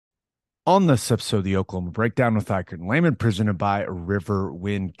On this episode of the Oklahoma Breakdown with Iker and Lamar, presented by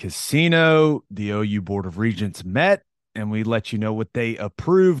Riverwind Casino, the OU Board of Regents met, and we let you know what they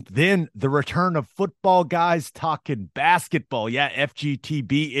approved. Then the return of football guys talking basketball. Yeah,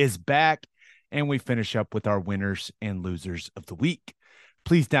 FGTB is back, and we finish up with our winners and losers of the week.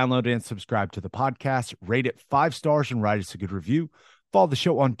 Please download and subscribe to the podcast, rate it 5 stars, and write us a good review. Follow the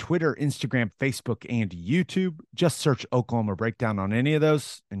show on Twitter, Instagram, Facebook, and YouTube. Just search Oklahoma Breakdown on any of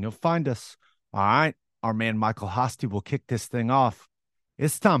those, and you'll find us. All right. Our man Michael Hosty will kick this thing off.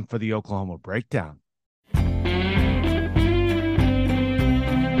 It's time for the Oklahoma Breakdown.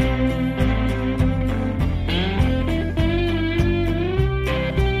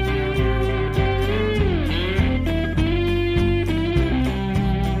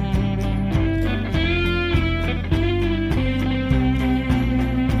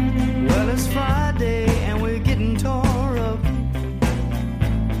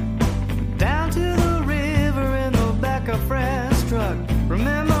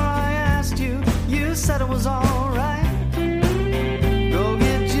 Remember I asked you, you said it was alright. Go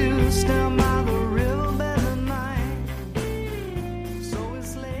get juice down by the riverbed tonight. So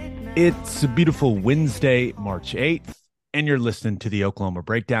it's late now. It's a beautiful Wednesday, March 8th, and you're listening to the Oklahoma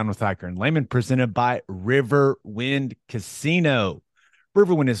Breakdown with Iker and Lamar, presented by Riverwind Casino.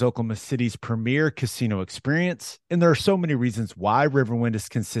 Riverwind is Oklahoma City's premier casino experience, and there are so many reasons why Riverwind is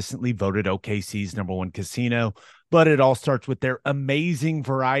consistently voted OKC's #1 casino, but it all starts with their amazing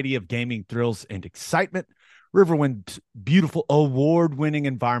variety of gaming thrills and excitement. Riverwind's beautiful award-winning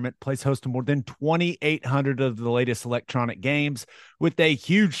environment plays host to more than 2,800 of the latest electronic games with a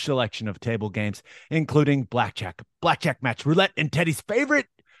huge selection of table games, including blackjack, match, roulette, and Teddy's favorite,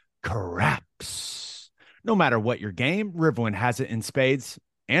 craps. No matter what your game, Riverwind has it in spades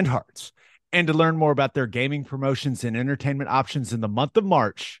and hearts. And to learn more about their gaming promotions and entertainment options in the month of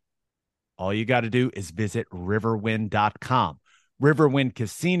March, all you got to do is visit riverwind.com. Riverwind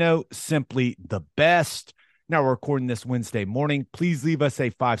Casino, simply the best. Now we're recording this Wednesday morning. Please leave us a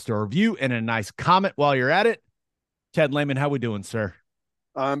 5-star review and a nice comment while you're at it. Ted Lehman, how we doing, sir?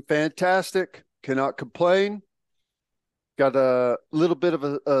 I'm fantastic. Cannot complain. Got a little bit of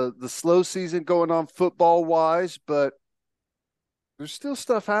the slow season going on football wise, but there's still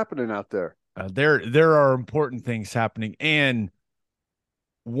stuff happening out there. There are important things happening, and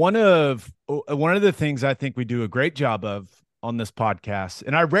one of the things I think we do a great job of on this podcast,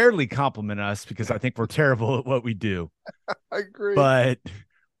 and I rarely compliment us because I think we're terrible at what we do. I agree. But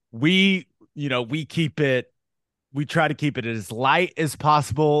we try to keep it as light as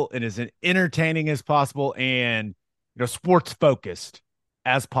possible and as entertaining as possible and sports focused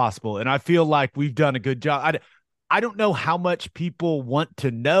as possible. And I feel like we've done a good job. I don't know how much people want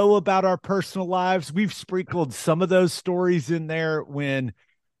to know about our personal lives. We've sprinkled some of those stories in there when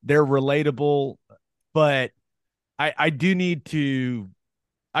they're relatable, but I got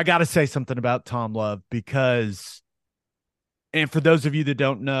to say something about Tom Love because, and for those of you that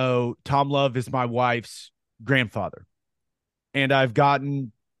don't know, Tom Love is my wife's grandfather. And I've got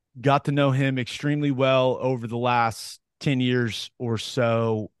to know him extremely well over the last 10 years or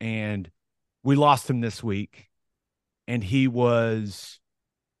so. And we lost him this week. And he was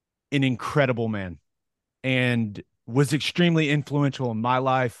an incredible man and was extremely influential in my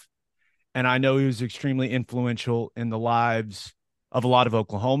life. And I know he was extremely influential in the lives of a lot of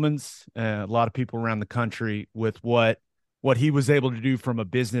Oklahomans, a lot of people around the country with what he was able to do from a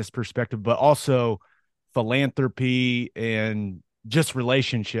business perspective, but also philanthropy and just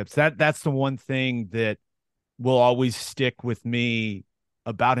relationships. That's the one thing that will always stick with me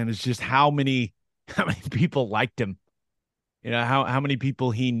about him is just how many people liked him. How many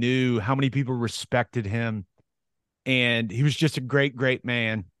people he knew, how many people respected him. And he was just a great, great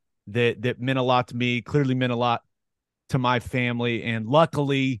man that meant a lot to me, clearly meant a lot to my family. And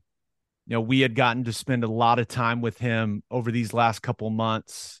luckily, we had gotten to spend a lot of time with him over these last couple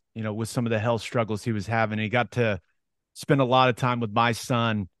months, with some of the health struggles he was having. He got to spend a lot of time with my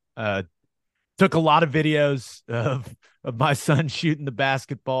son, took a lot of videos of my son shooting the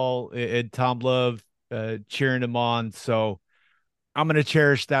basketball and Tom Love cheering him on. So I'm going to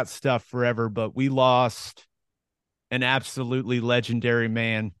cherish that stuff forever. But we lost an absolutely legendary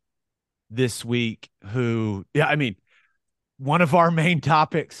man this week who, one of our main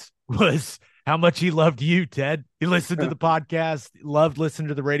topics was how much he loved you, Ted. He listened to the podcast, loved listening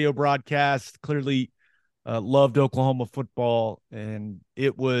to the radio broadcast, clearly loved Oklahoma football. And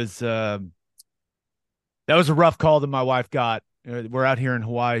it was, that was a rough call that my wife got. We're out here in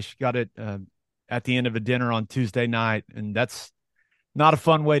Hawaii. She got it at the end of a dinner on Tuesday night. And that's not a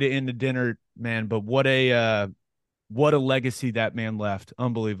fun way to end the dinner, man. But what a legacy that man left.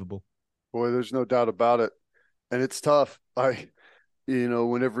 Unbelievable. Boy, there's no doubt about it. And it's tough.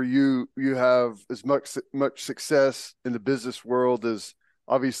 Whenever you have as much success in the business world as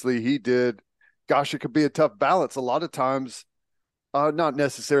obviously he did, gosh, it could be a tough balance. A lot of times, not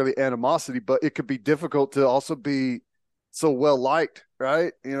necessarily animosity, but it could be difficult to also be so well liked,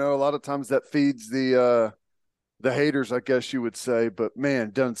 right? A lot of times that feeds the haters, I guess you would say. But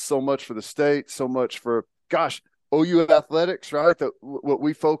man, done so much for the state, so much for gosh, OU athletics, right? That what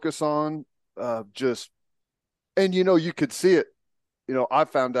we focus on, just and you could see it. I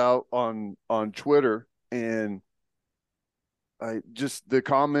found out on Twitter, and I just the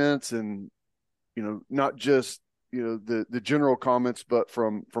comments, and not just the general comments, but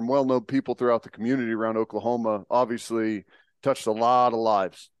from well-known people throughout the community around Oklahoma, obviously touched a lot of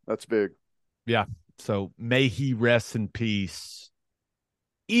lives. That's big. Yeah. So may he rest in peace.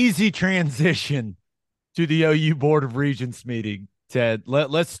 Easy transition to the OU Board of Regents meeting, Ted.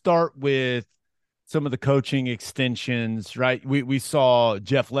 Let's start with some of the coaching extensions, right? We saw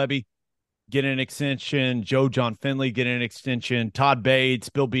Jeff Lebby get an extension, Joe John Finley get an extension, Todd Bates,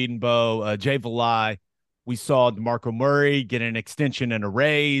 Bill Beatonbow, Jay Valai. We saw DeMarco Murray get an extension and a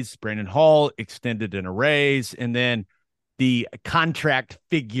raise. Brandon Hall extended and a raise. And then the contract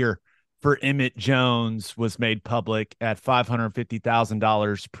figure for Emmett Jones was made public at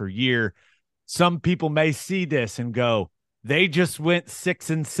 $550,000 per year. Some people may see this and go, they just went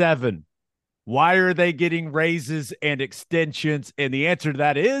 6-7. Why are they getting raises and extensions? And the answer to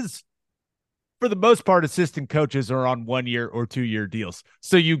that is, for the most part, assistant coaches are on 1 year or 2 year deals.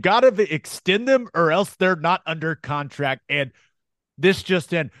 So you got to extend them or else they're not under contract. And this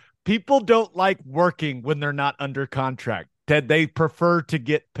just in, people don't like working when they're not under contract. Ted, they prefer to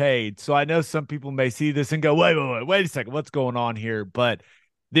get paid. So I know some people may see this and go, wait a second, what's going on here? But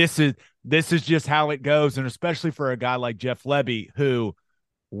this is just how it goes. And especially for a guy like Jeff Lebby, who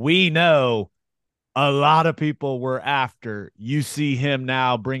we know a lot of people were after. You see him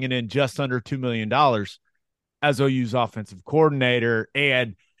now bringing in just under $2 million as OU's offensive coordinator.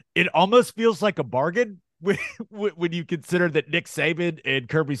 And it almost feels like a bargain when you consider that Nick Saban and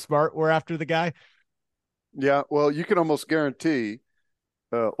Kirby Smart were after the guy. Yeah, well, you can almost guarantee,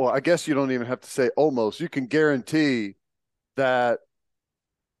 well, I guess you don't even have to say almost. You can guarantee that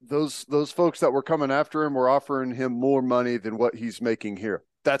those folks that were coming after him were offering him more money than what he's making here.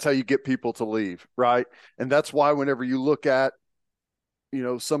 That's how you get people to leave, right? And that's why whenever you look at,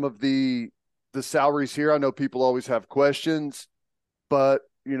 some of the salaries here, I know people always have questions, but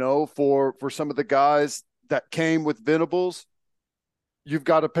for some of the guys that came with Venables, you've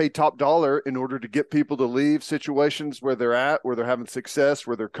got to pay top dollar in order to get people to leave situations where they're at, where they're having success,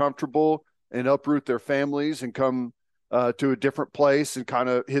 where they're comfortable, and uproot their families and come to a different place and kind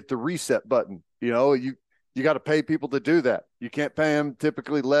of hit the reset button. You got to pay people to do that. You can't pay them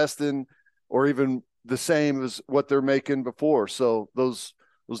typically less than or even the same as what they're making before. So those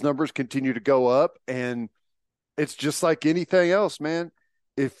numbers continue to go up, and it's just like anything else, man.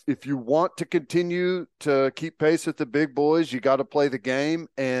 If you want to continue to keep pace with the big boys, you got to play the game,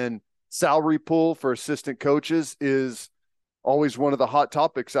 and salary pool for assistant coaches is always one of the hot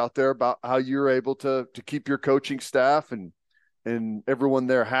topics out there about how you're able to keep your coaching staff and everyone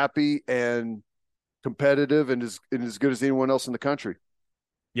there happy and competitive and as good as anyone else in the country.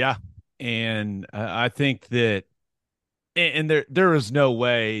 Yeah. And I think that, and there is no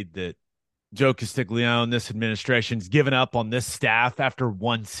way that Joe Castiglione, this administration's given up on this staff after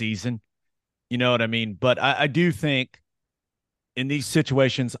one season. You know what I mean? But I do think in these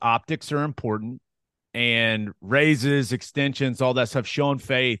situations, optics are important, and raises, extensions, all that stuff, showing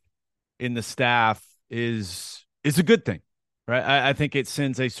faith in the staff is a good thing, right? I think it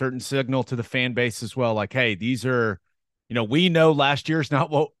sends a certain signal to the fan base as well. Like, hey, these are, we know last year is not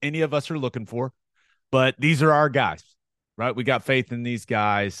what any of us are looking for, but these are our guys, right? We got faith in these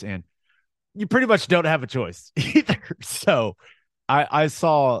guys, and you pretty much don't have a choice either. So I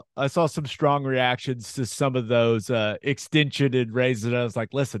saw some strong reactions to some of those extension and raises. And I was like,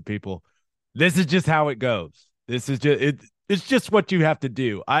 listen, people, this is just how it goes. This is just it's just what you have to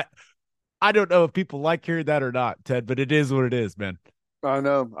do. I don't know if people like hearing that or not, Ted, but it is what it is, man. I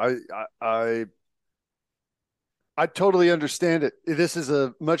know. I totally understand it. This is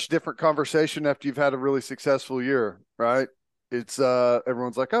a much different conversation after you've had a really successful year, right? It's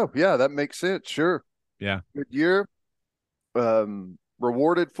everyone's like, oh yeah, that makes sense. Sure. Yeah. Good year.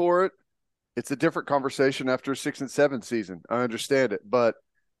 Rewarded for it. It's a different conversation after a 6-7 season. I understand it, but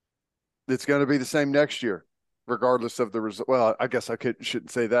it's going to be the same next year, regardless of the result. Well, I guess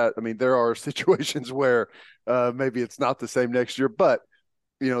shouldn't say that. I mean, there are situations where maybe it's not the same next year, but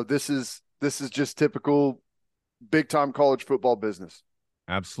this is just typical big time college football business.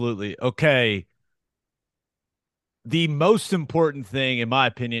 Absolutely. Okay. The most important thing, in my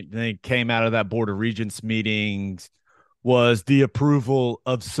opinion, that came out of that Board of Regents meetings was the approval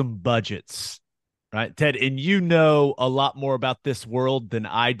of some budgets, right, Ted? And you know a lot more about this world than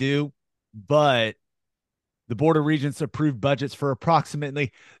I do, but the Board of Regents approved budgets for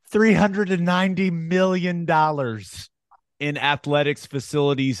approximately $390 million in athletics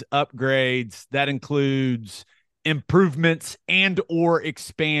facilities upgrades. That includes improvements and or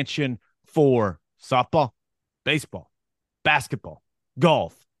expansion for softball, baseball, basketball,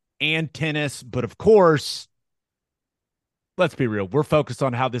 golf, and tennis. But of course, let's be real. We're focused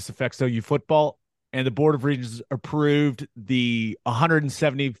on how this affects OU football. And the Board of Regents approved the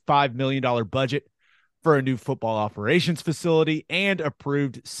 $175 million budget for a new football operations facility and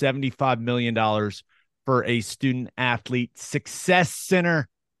approved $75 million for a student athlete success center.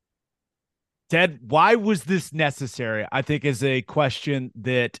 Ted, why was this necessary? I think is a question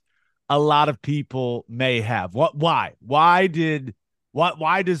that a lot of people may have. Why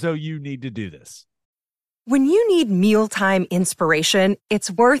does OU need to do this? When you need mealtime inspiration,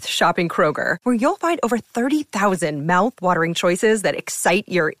 it's worth shopping Kroger, where you'll find over 30,000 mouth-watering choices that excite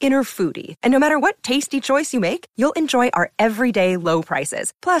your inner foodie. And no matter what tasty choice you make, you'll enjoy our everyday low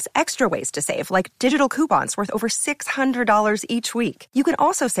prices, plus extra ways to save, like digital coupons worth over $600 each week. You can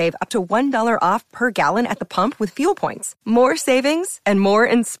also save up to $1 off per gallon at the pump with fuel points. More savings and more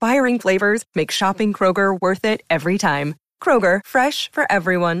inspiring flavors make shopping Kroger worth it every time. Kroger, fresh for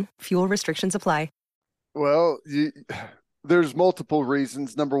everyone. Fuel restrictions apply. Well, there's multiple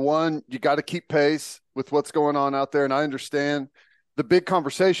reasons. Number one, you got to keep pace with what's going on out there. And I understand the big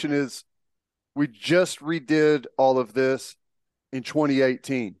conversation is we just redid all of this in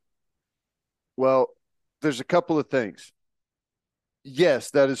 2018. Well, there's a couple of things.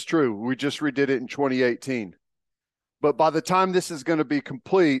 Yes, that is true. We just redid it in 2018. But by the time this is going to be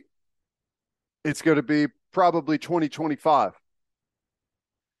complete, it's going to be probably 2025.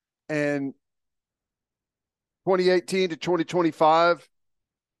 And 2018 to 2025,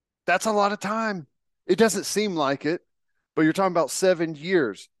 that's a lot of time. It doesn't seem like it, but you're talking about 7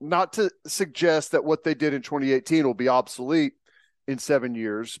 years. Not to suggest that what they did in 2018 will be obsolete in 7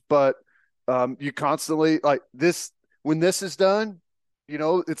 years, but you constantly, like this, when this is done,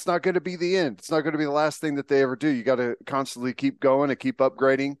 it's not going to be the end. It's not going to be the last thing that they ever do. You got to constantly keep going and keep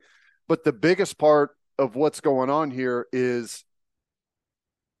upgrading. But the biggest part of what's going on here is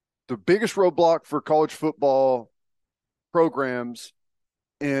the biggest roadblock for college football programs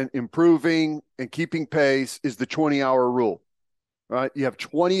and improving and keeping pace is the 20-hour rule, right? You have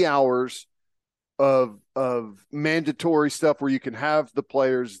 20 hours of mandatory stuff where you can have the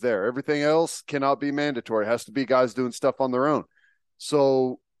players there. Everything else cannot be mandatory. It has to be guys doing stuff on their own.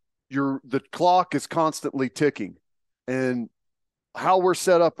 So the clock is constantly ticking. And how we're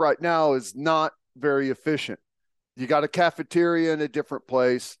set up right now is not very efficient. You got a cafeteria in a different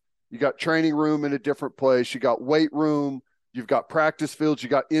place. You got training room in a different place. You got weight room. You've got practice fields. You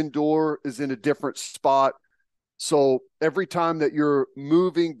got indoor is in a different spot. So every time that you're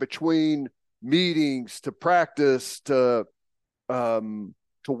moving between meetings to practice to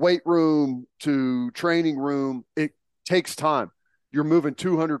weight room to training room, it takes time. You're moving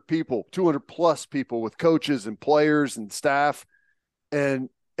 200 people, 200 plus people with coaches and players and staff. And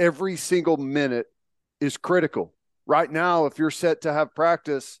every single minute is critical. Right now, if you're set to have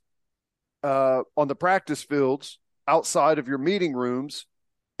practice on the practice fields outside of your meeting rooms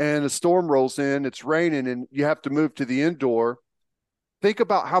and a storm rolls in, it's raining, and you have to move to the indoor, think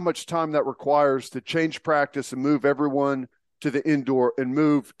about how much time that requires to change practice and move everyone to the indoor and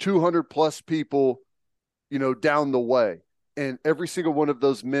move 200 plus people, down the way. And every single one of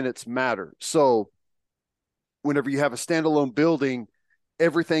those minutes matter. So whenever you have a standalone building,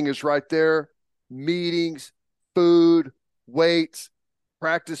 everything is right there. Meetings, food, weights,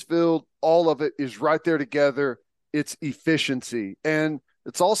 practice field, all of it is right there together. It's efficiency. And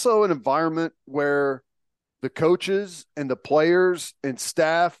it's also an environment where the coaches and the players and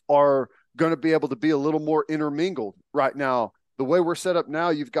staff are going to be able to be a little more intermingled right now. The way we're set up now,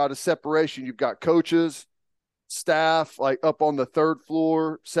 you've got a separation. You've got coaches, staff, like up on the third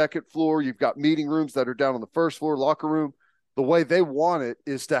floor, second floor. You've got meeting rooms that are down on the first floor, locker room. The way they want it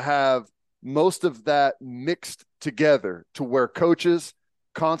is to have most of that mixed together to where coaches,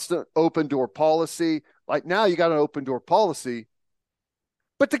 constant open door policy. Like now you got an open door policy,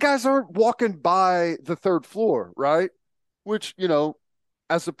 but the guys aren't walking by the third floor, right? Which,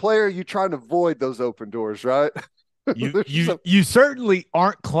 as a player, you try to avoid those open doors, right? You certainly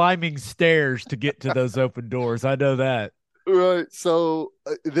aren't climbing stairs to get to those open doors. I know that. Right. So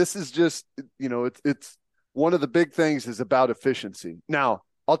this is just, it's one of the big things is about efficiency. Now,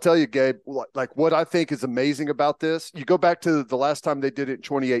 I'll tell you, Gabe, like what I think is amazing about this, you go back to the last time they did it in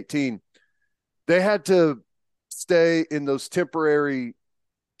 2018, they had to stay in those temporary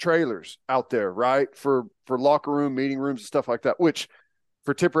trailers out there, right? For locker room, meeting rooms and stuff like that, which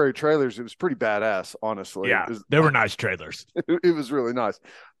for temporary trailers, it was pretty badass, honestly. Yeah, they were nice trailers. It was really nice.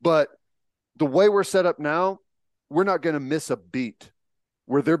 But the way we're set up now, we're not going to miss a beat.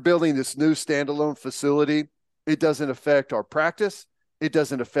 Where they're building this new standalone facility, it doesn't affect our practice. It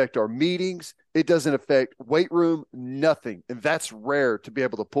doesn't affect our meetings. It doesn't affect weight room, nothing. And that's rare to be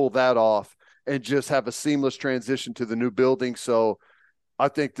able to pull that off and just have a seamless transition to the new building. So I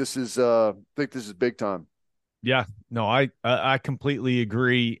think this is big time. Yeah, no, I completely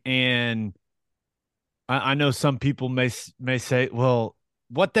agree. And I know some people may say, well,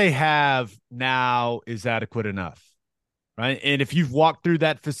 what they have now is adequate enough. Right. And if you've walked through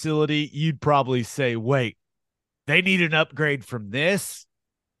that facility, you'd probably say, wait, they need an upgrade from this.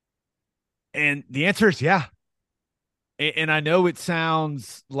 And the answer is yeah. And I know it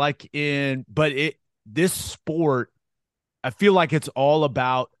sounds like this sport, I feel like it's all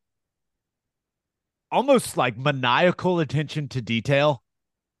about almost like maniacal attention to detail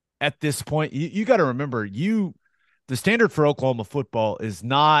at this point. You got to remember, the standard for Oklahoma football is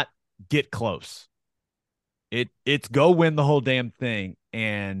not get close. It's go win the whole damn thing.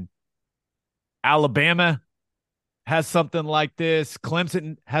 And Alabama has something like this.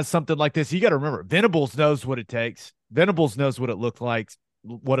 Clemson has something like this. You got to remember, Venables knows what it takes. Venables knows what it looks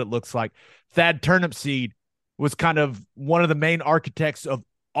like. Thad Turnipseed was kind of one of the main architects of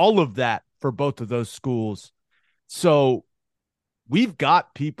all of that for both of those schools. So we've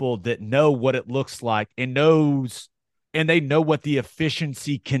got people that know what it looks like and they know what the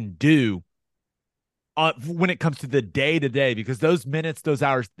efficiency can do when it comes to the day-to-day, because those minutes, those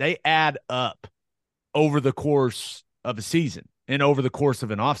hours, they add up over the course of a season and over the course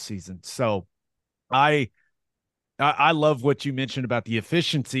of an off season. So I love what you mentioned about the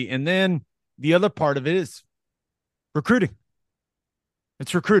efficiency. And then the other part of it is recruiting.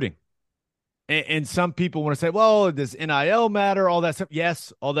 It's recruiting. And some people want to say, well, does NIL matter? All that stuff.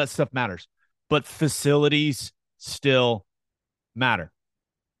 Yes, all that stuff matters. But facilities still matter.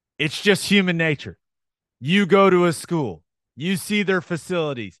 It's just human nature. You go to a school, you see their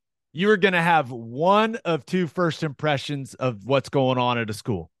facilities, you are going to have one of two first impressions of what's going on at a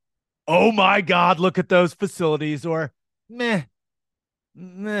school. Oh my God, look at those facilities, or meh.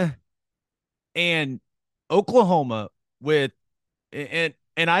 And Oklahoma and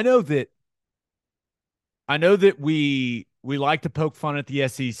I know that we like to poke fun at the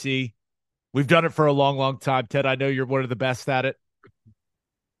SEC. We've done it for a long, long time. Ted, I know you're one of the best at it.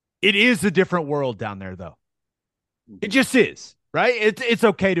 It is a different world down there, though. It just is, right? It's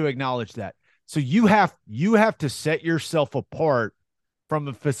okay to acknowledge that. So you have to set yourself apart from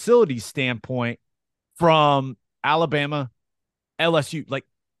a facility standpoint from Alabama, LSU. Like,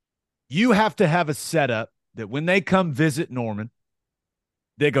 you have to have a setup that when they come visit Norman,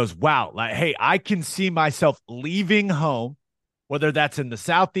 that goes, wow, like, hey, I can see myself leaving home, whether that's in the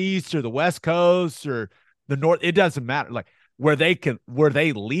Southeast or the West Coast or the North, it doesn't matter. Like, where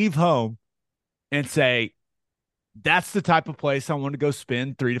they leave home and say, that's the type of place I want to go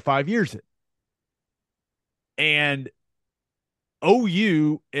spend 3 to 5 years in. And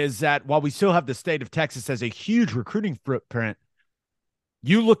OU is that while we still have the state of Texas as a huge recruiting footprint,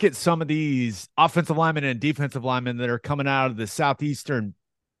 you look at some of these offensive linemen and defensive linemen that are coming out of the southeastern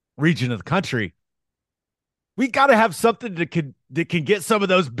region of the country. We got to have something that can get some of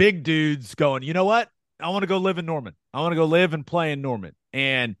those big dudes going, you know what? I want to go live in Norman. I want to go live and play in Norman.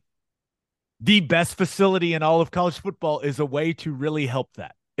 And the best facility in all of college football is a way to really help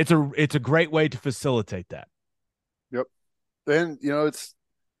that. It's a great way to facilitate that. Yep. And,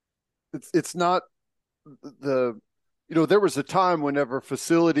 it's not there was a time whenever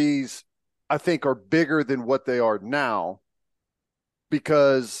facilities, I think, are bigger than what they are now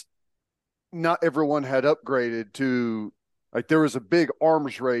because not everyone had upgraded to, like, there was a big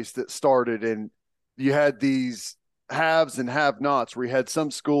arms race that started and you had these haves and have-nots where you had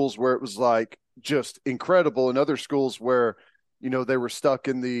some schools where it was like just incredible and other schools where, they were stuck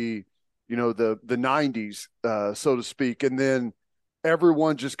in the 90s, so to speak. And then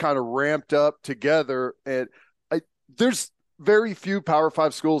everyone just kind of ramped up together. And there's very few Power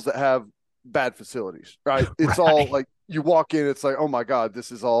 5 schools that have bad facilities, right? It's Right. all like you walk in, it's like, oh my God,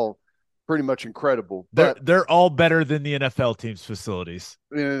 this is all pretty much incredible. But They're all better than the NFL team's facilities.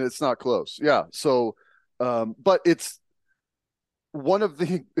 and it's not close. Yeah. So, but it's one of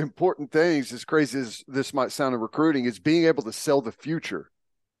the important things, as crazy as this might sound in recruiting, is being able to sell the future,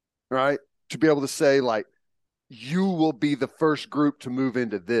 right? To be able to say, like, you will be the first group to move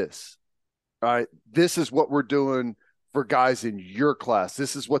into this. All right. This is what we're doing for guys in your class.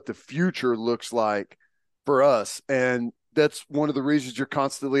 This is what the future looks like for us. And that's one of the reasons you're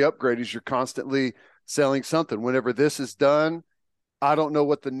constantly upgrading. You're constantly selling something. Whenever this is done, I don't know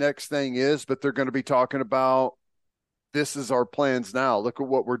what the next thing is, but they're going to be talking about this is our plans now. Look at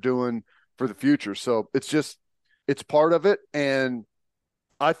what we're doing for the future. So it's part of it. And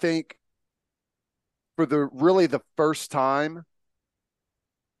I think for the first time,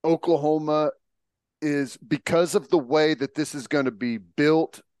 Oklahoma is, because of the way that this is going to be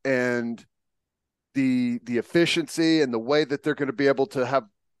built and the efficiency and the way that they're going to be able to have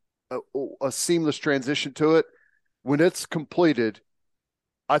a seamless transition to it. When it's completed,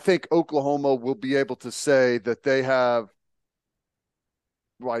 I think Oklahoma will be able to say that they have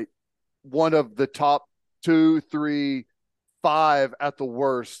like one of the top 2, 3, 5 at the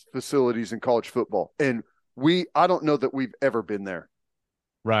worst facilities in college football. And I don't know that we've ever been there.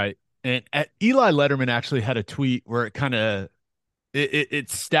 Right. And Eli Letterman actually had a tweet where it kind of it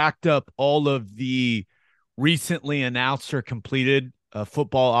stacked up all of the recently announced or completed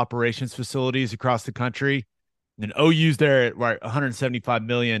football operations facilities across the country. And OU's there at 175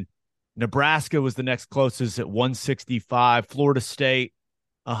 million. Nebraska was the next closest at 165. Florida State,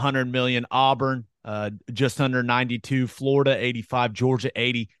 100 million. Auburn, just under 92. Florida, 85. Georgia,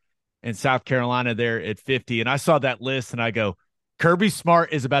 80. And South Carolina there at 50. And I saw that list and I go, Kirby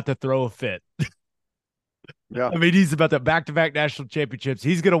Smart is about to throw a fit. Yeah. I mean, he's about the back-to-back national championships.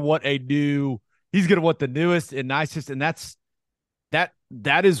 He's going to want the newest and nicest. And that's kind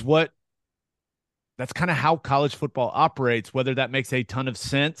of how college football operates, whether that makes a ton of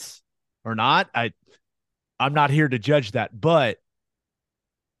sense or not. I'm not here to judge that, but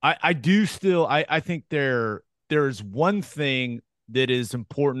I think there's one thing that is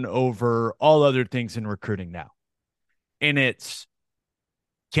important over all other things in recruiting now. And it's,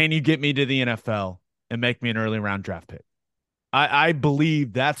 can you get me to the NFL and make me an early round draft pick? I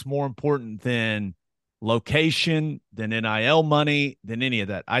believe that's more important than location, than NIL money, than any of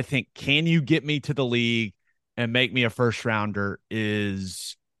that. I think, can you get me to the league and make me a first rounder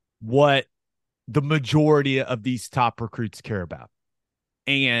is what the majority of these top recruits care about.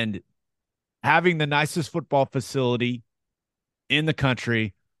 And having the nicest football facility in the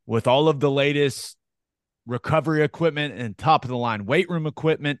country with all of the latest recovery equipment and top of the line weight room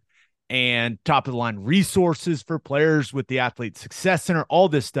equipment and top of the line resources for players with the Athlete Success Center, all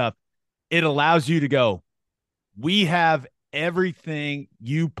this stuff, it allows you to go, we have everything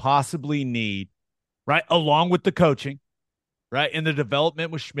you possibly need, right? Along with the coaching, right? And the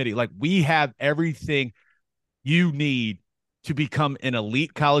development with Schmitty. Like, we have everything you need to become an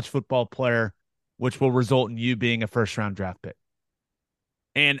elite college football player, which will result in you being a first round draft pick.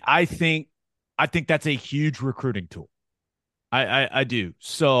 And I think that's a huge recruiting tool. I do.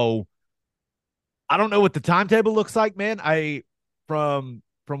 So I don't know what the timetable looks like, man.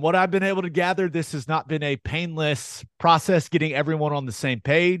 From what I've been able to gather, this has not been a painless process getting everyone on the same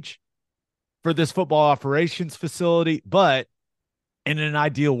page for this football operations facility. But in an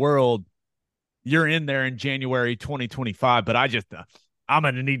ideal world, you're in there in January 2025. But I'm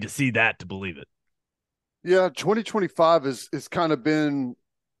going to need to see that to believe it. Yeah, 2025 is kind of been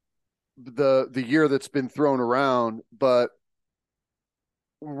the year that's been thrown around, but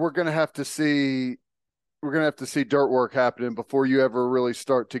we're going to have to see dirt work happening before you ever really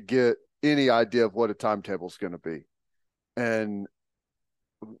start to get any idea of what a timetable is going to be. And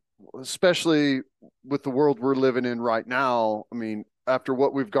especially with the world we're living in right now, I mean, after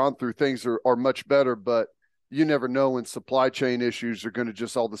what we've gone through, things are much better, but you never know when supply chain issues are going to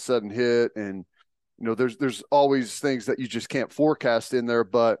just all of a sudden hit. And, there's always things that you just can't forecast in there.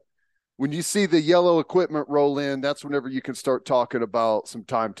 But when you see the yellow equipment roll in, that's whenever you can start talking about some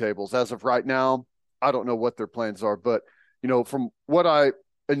timetables. As of right now, I don't know what their plans are, but from what I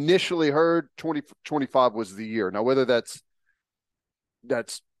initially heard, 2025 was the year. Now, whether that's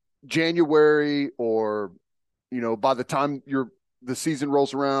January or, by the time the season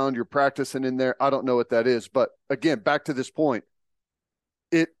rolls around, you're practicing in there, I don't know what that is. But again, back to this point,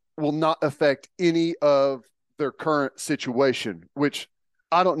 it will not affect any of their current situation, which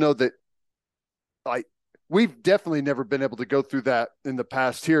I don't know that we've definitely never been able to go through that in the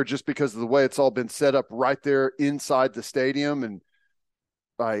past here, just because of the way it's all been set up right there inside the stadium. And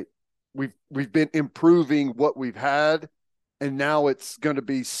we've been improving what we've had, and now it's going to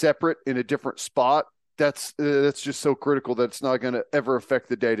be separate in a different spot. That's just so critical that it's not going to ever affect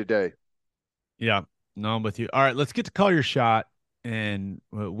the day to day. Yeah, no, I'm with you. All right, let's get to call your shot. And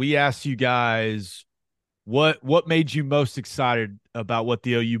we asked you guys What made you most excited about what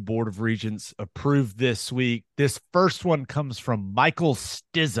the OU Board of Regents approved this week? This first one comes from Michael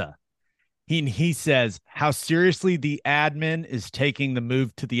Stizza. He says how seriously the admin is taking the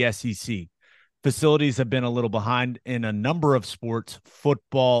move to the SEC. Facilities have been a little behind in a number of sports,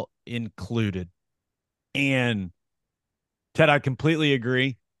 football included. And Ted, I completely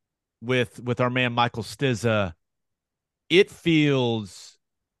agree with our man Michael Stizza. It feels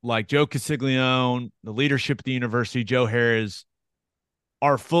like Joe Castiglione, the leadership at the university, Joe Harris,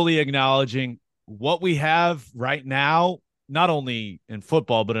 are fully acknowledging what we have right now, not only in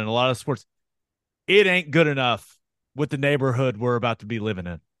football, but in a lot of sports. It ain't good enough with the neighborhood we're about to be living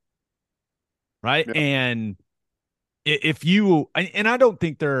in. Right. Yeah. And if you, and I don't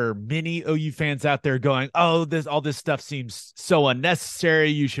think there are many OU fans out there going, oh, all this stuff seems so unnecessary.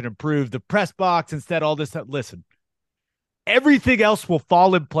 You should improve the press box instead, all this stuff. Listen, everything else will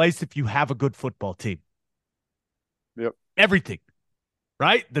fall in place if you have a good football team. Yep. Everything,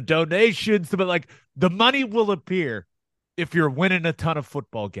 right? The donations, but like the money will appear if you're winning a ton of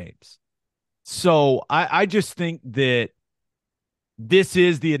football games. So I just think that this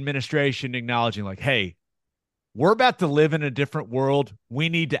is the administration acknowledging like, hey, we're about to live in a different world. We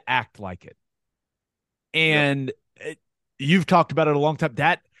need to act like it. And you've talked about it a long time.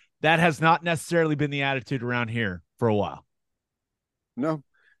 That has not necessarily been the attitude around here for a while. No.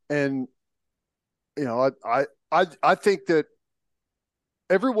 And, you know, I think that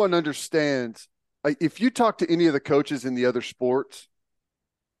everyone understands, like, if you talk to any of the coaches in the other sports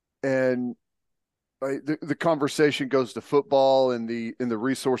and the conversation goes to football and the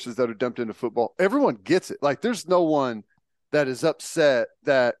resources that are dumped into football, everyone gets it. Like, there's no one that is upset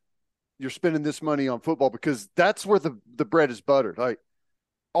that you're spending this money on football because that's where the bread is buttered. Like,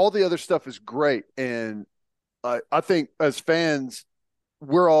 all the other stuff is great. And I think as fans,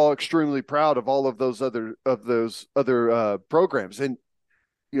 we're all extremely proud of all of those other programs. And,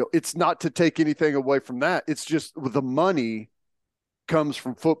 you know, it's not to take anything away from that. It's just the money comes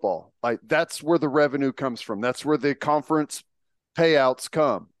from football. Like, that's where the revenue comes from. That's where the conference payouts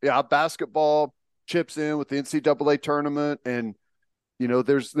come. Yeah, basketball chips in with the NCAA tournament, and, you know,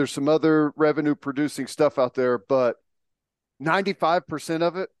 there's some other revenue producing stuff out there, but 95%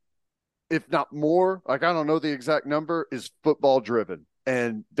 of it, if not more, like, I don't know the exact number, is football driven,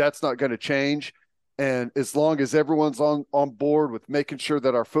 and that's not going to change. And as long as everyone's on board with making sure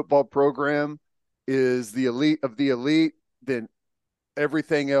that our football program is the elite of the elite, then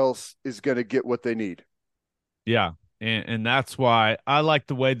everything else is going to get what they need. Yeah. And that's why I like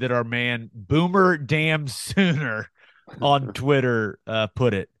the way that our man Boomer Damn Sooner on Twitter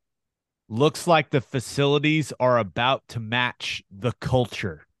put it. Looks like the facilities are about to match the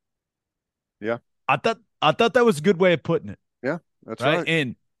culture. Yeah. I thought that was a good way of putting it. Yeah, that's right.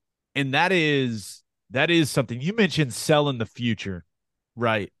 And that is something you mentioned, selling the future,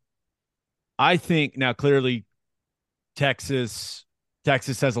 right? I think now clearly Texas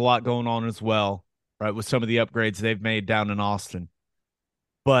has a lot going on as well, right? With some of the upgrades they've made down in Austin.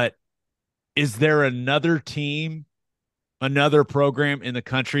 But is there another team, another program in the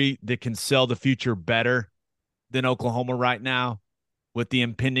country that can sell the future better than Oklahoma right now with the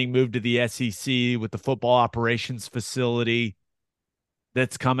impending move to the SEC, with the football operations facility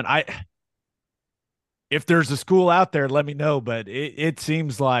that's coming? If there's a school out there, let me know, but it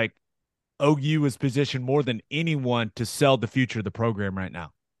seems like OU is positioned more than anyone to sell the future of the program right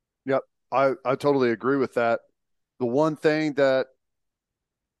now. Yep. I totally agree with that. The one thing that,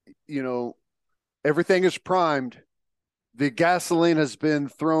 you know, everything is primed. The gasoline has been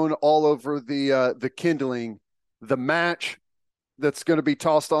thrown all over the kindling. The match that's going to be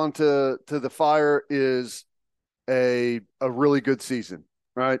tossed onto the fire is a really good season,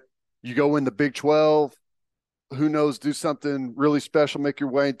 right? You go win the Big 12, who knows, do something really special, make your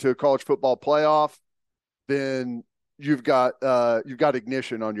way into a college football playoff, then you've got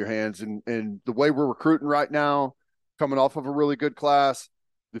ignition on your hands. And the way we're recruiting right now, coming off of a really good class,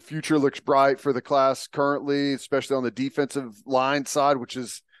 the future looks bright for the class currently, especially on the defensive line side, which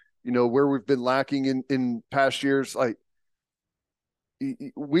is, you know, where we've been lacking in past years. Like,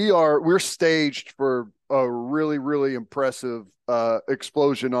 we're staged for a really, really impressive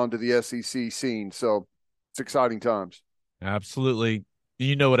explosion onto the SEC scene. So it's exciting times. Absolutely.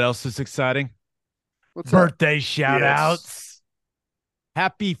 You know what else is exciting? What's Birthday that? shout Yes. outs.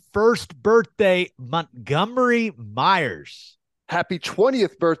 Happy first birthday, Montgomery Myers. Happy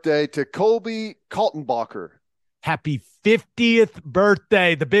 20th birthday to Colby Kaltenbacher. Happy 50th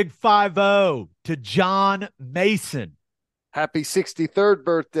birthday, the big 5-0, to John Mason. Happy 63rd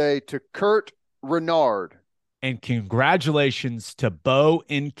birthday to Kurt Renard. And congratulations to Bo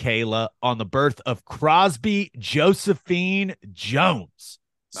and Kayla on the birth of Crosby Josephine Jones.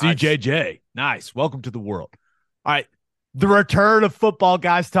 Nice. CJJ. Nice. Welcome to the world. All right. The return of football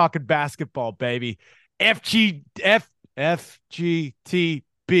guys talking basketball, baby. FGTB.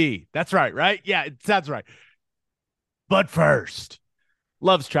 That's right? Yeah, it sounds right. But first,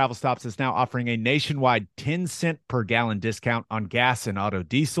 Love's Travel Stops is now offering a nationwide 10-cent per gallon discount on gas and auto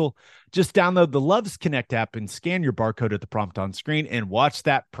diesel. Just download the Love's Connect app and scan your barcode at the prompt on screen and watch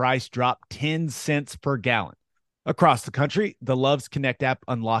that price drop 10 cents per gallon. Across the country, the Love's Connect app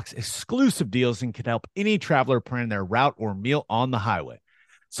unlocks exclusive deals and can help any traveler plan their route or meal on the highway.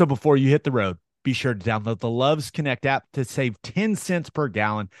 So before you hit the road, be sure to download the Love's Connect app to save 10 cents per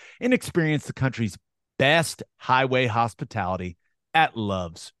gallon and experience the country's best highway hospitality at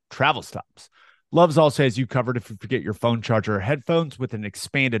Love's Travel Stops. Love's also has you covered if you forget your phone charger or headphones with an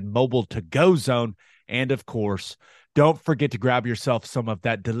expanded mobile to-go zone. And of course, don't forget to grab yourself some of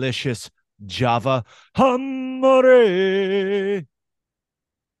that delicious Java Hamare.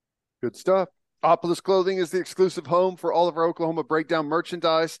 Good stuff. Opolis Clothing is the exclusive home for all of our Oklahoma Breakdown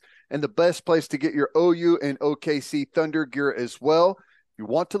merchandise and the best place to get your OU and OKC Thunder gear as well. If you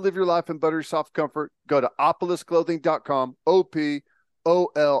want to live your life in buttery soft comfort, go to opolisclothing.com,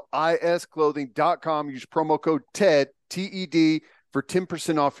 OPOLIS clothing.com. Use promo code TED, TED, for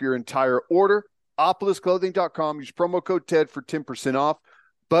 10% off your entire order. Opolisclothing.com. Use promo code TED for 10% off.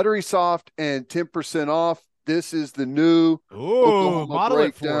 Buttery soft and 10% off. This is the new Oklahoma model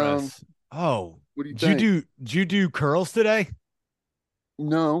Breakdown. it for us. Oh, what do you think? Did you do curls today?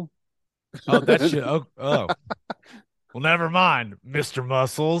 No. Oh, that shit. Oh. Well, never mind, Mr.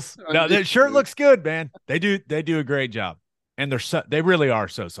 Muscles. No, that shirt looks good, man. They do a great job. And they really are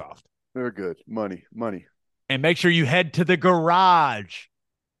so soft. They're good. Money. And make sure you head to the garage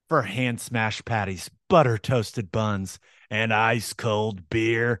for hand smashed patties, butter toasted buns, and ice cold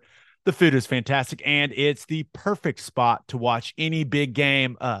beer. The food is fantastic, and it's the perfect spot to watch any big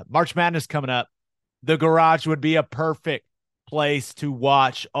game. March Madness coming up. The garage would be a perfect place to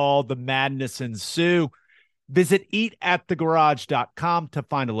watch all the madness ensue. Visit eatatthegarage.com to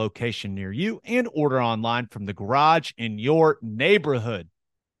find a location near you and order online from the garage in your neighborhood.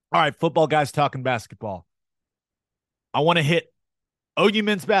 All right, football guys talking basketball. I want to hit OU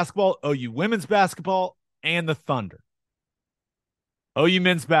men's basketball, OU women's basketball, and the Thunder. OU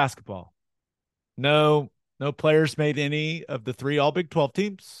men's basketball. No players made any of the 3 All Big 12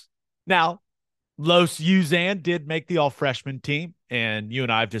 teams. Now, Los Uzan did make the all-freshman team, and you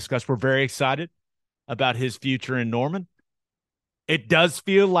and I have discussed we're very excited about his future in Norman. It does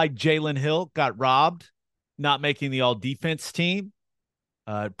feel like Jalen Hill got robbed, not making the all-defense team.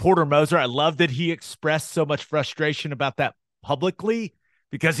 Porter Moser, I love that he expressed so much frustration about that publicly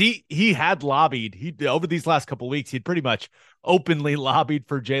because he had lobbied. Over these last couple of weeks, he'd pretty much openly lobbied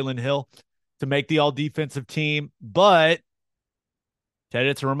for Jalen Hill to make the all-defensive team. But, Ted,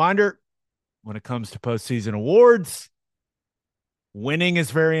 it's a reminder, when it comes to postseason awards, winning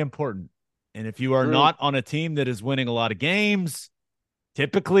is very important. And if you are not on a team that is winning a lot of games,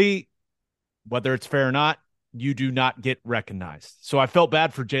 typically, whether it's fair or not, you do not get recognized. So I felt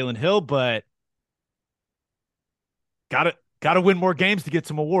bad for Jalen Hill, but got to win more games to get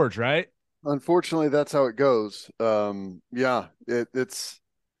some awards, right? Unfortunately, that's how it goes. It's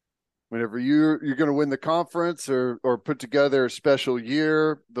whenever you're going to win the conference or put together a special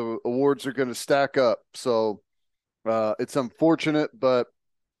year, the awards are going to stack up. So it's unfortunate, but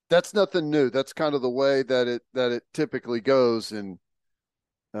that's nothing new. That's kind of the way that it typically goes. And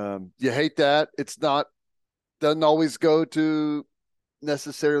you hate that. Doesn't always go to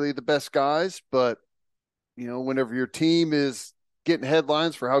necessarily the best guys, but whenever your team is getting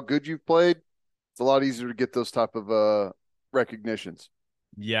headlines for how good you've played, it's a lot easier to get those type of recognitions.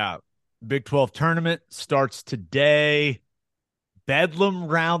 Yeah. Big 12 tournament starts today. Bedlam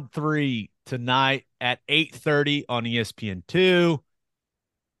round 3 tonight at 8:30 on ESPN2.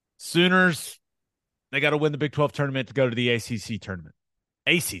 Sooners, they got to win the Big 12 tournament to go to the ACC tournament.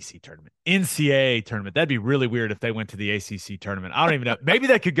 NCAA tournament. That'd be really weird if they went to the ACC tournament. I don't even know. Maybe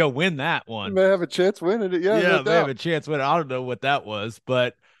they could go win that one. You may have a chance winning it. Yeah, they have a chance winning. I don't know what that was,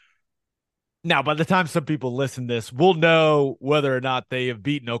 but now by the time some people listen to this, we'll know whether or not they have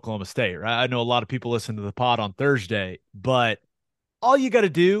beaten Oklahoma State, right? I know a lot of people listen to the pod on Thursday, but all you got to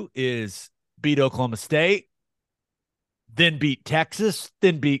do is beat Oklahoma State, then beat Texas,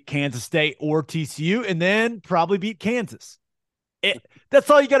 then beat Kansas State or TCU, and then probably beat Kansas. That's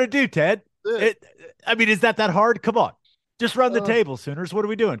all you got to do, Ted. Is that hard? Come on. Just run the table, Sooners. What are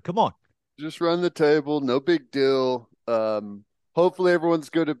we doing? Come on. Just run the table. No big deal. Hopefully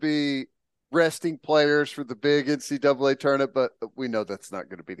everyone's going to be resting players for the big NCAA tournament, but we know that's not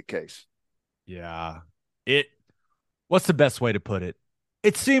going to be the case. Yeah. What's the best way to put it?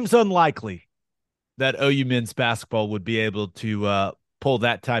 It seems unlikely that OU men's basketball would be able to pull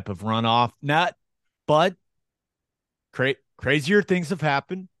that type of run off. But crazier things have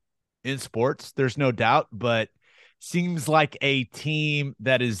happened in sports. There's no doubt, but seems like a team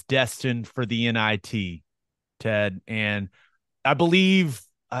that is destined for the NIT, Ted. And I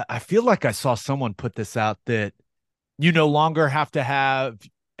feel like I saw someone put this out that you no longer have to have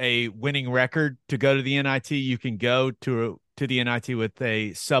a winning record to go to the NIT. You can go to the NIT with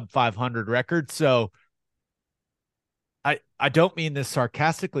a sub 500 record. So I don't mean this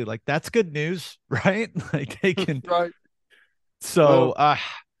sarcastically. Like, that's good news, right? Like, they can. Right. So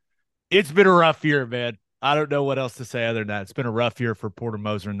it's been a rough year, man. I don't know what else to say other than that. It's been a rough year for Porter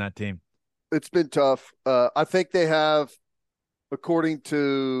Moser and that team. It's been tough. I think they have, according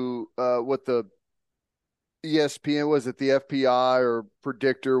to what the ESPN was, it the FPI or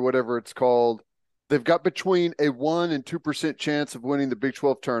predictor, whatever it's called, they've got between a 1% and 2% chance of winning the Big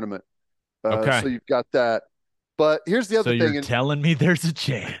 12 tournament. Okay. So you've got that. But here's the other so thing. You're telling me there's a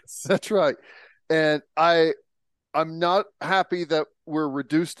chance. That's right. And I'm not happy that we're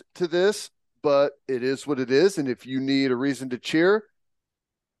reduced to this, but it is what it is. And if you need a reason to cheer,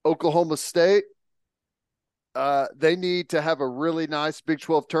 Oklahoma State, they need to have a really nice Big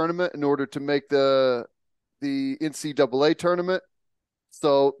 12 tournament in order to make the NCAA tournament.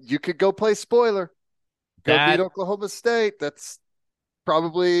 So you could go play spoiler. Go beat Oklahoma State. That's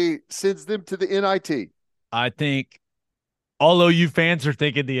probably sends them to the NIT. I think all OU fans are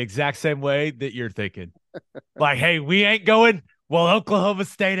thinking the exact same way that you're thinking. Like, hey, we ain't going. Well, Oklahoma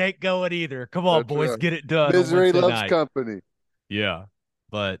State ain't going either. Come on, That's boys, right. get it done. Misery loves night. company. Yeah.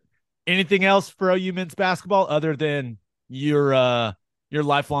 But anything else for OU men's basketball other than your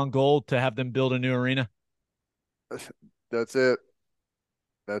lifelong goal to have them build a new arena? That's it.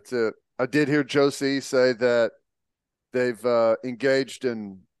 I did hear Josie say that they've engaged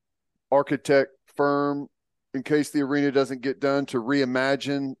an architect firm in case the arena doesn't get done to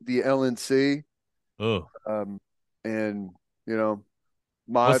reimagine the LNC. Oh. And, you know,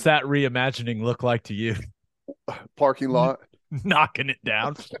 what's that reimagining look like to you? Parking lot. Knocking it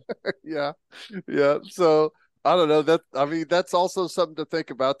down. Yeah. So I don't know that's also something to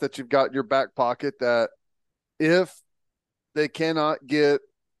think about, that you've got in your back pocket, that if they cannot get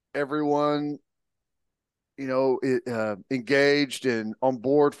everyone, engaged and on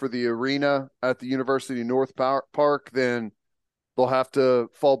board for the arena at the University North Park, then they'll have to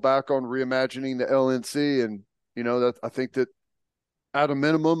fall back on reimagining the LNC. And, that I think that at a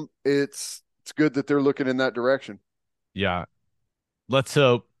minimum, it's good that they're looking in that direction. Yeah. Let's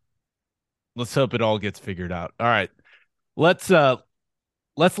hope it all gets figured out. All right. Let's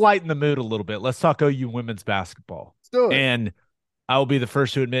lighten the mood a little bit. Let's talk OU women's basketball. Let's do it. And I will be the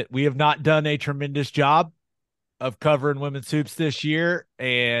first to admit we have not done a tremendous job of covering women's hoops this year,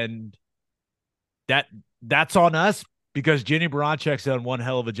 and that's on us because Jenny Baranchek's done one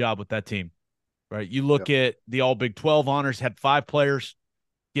hell of a job with that team. Right? You look at the All Big 12 honors, had 5 players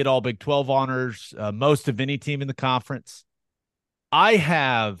get All Big 12 honors, most of any team in the conference. I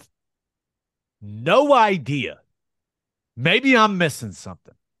have no idea. Maybe I'm missing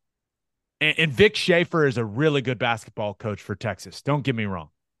something. And Vic Schaefer is a really good basketball coach for Texas. Don't get me wrong.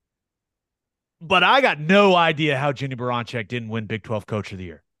 But I got no idea how Jenny Baranchek didn't win Big 12 Coach of the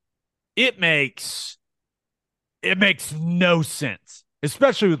Year. It makes no sense,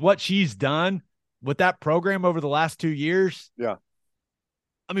 especially with what she's done with that program over the last 2 years. Yeah.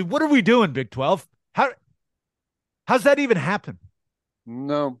 I mean, what are we doing, Big 12? How's that even happen?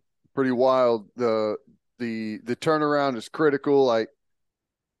 No, pretty wild. The turnaround is critical. Like,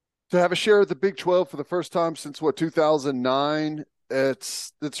 to have a share of the Big 12 for the first time since 2009,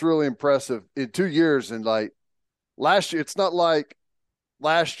 it's really impressive in 2 years. And like last year, it's not like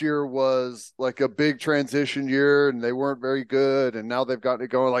last year was like a big transition year and they weren't very good, and now they've gotten it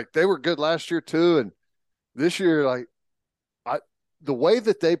going. Like, they were good last year too, and this year, like, the way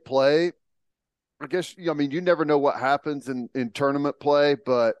that they play, I guess, you never know what happens in tournament play,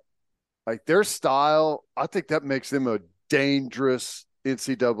 but like their style, I think that makes them a dangerous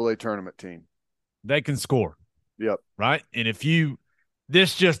NCAA tournament team. They can score. Yep. Right. And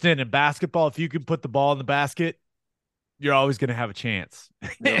this just in basketball, if you can put the ball in the basket, you're always going to have a chance.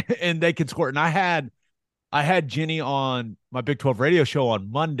 Yep. And they can score. And I had Jenny on my Big 12 radio show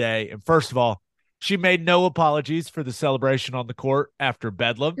on Monday. And first of all, she made no apologies for the celebration on the court after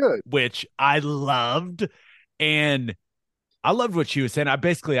Bedlam, which I loved. And I loved what she was saying. I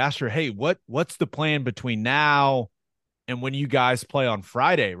basically asked her, hey, what's the plan between now And when you guys play on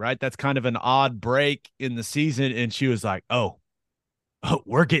Friday, right? That's kind of an odd break in the season. And she was like, oh,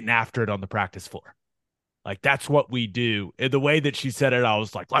 we're getting after it on the practice floor. Like, that's what we do. And the way that she said it, I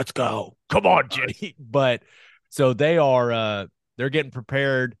was like, let's go. Come on, Jenny. But so they're getting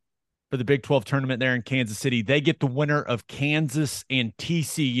prepared for the Big 12 tournament there in Kansas City. They get the winner of Kansas and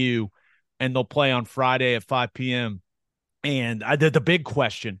TCU, and they'll play on Friday at 5 p.m. And the big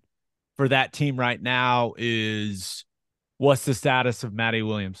question for that team right now is, what's the status of Maddie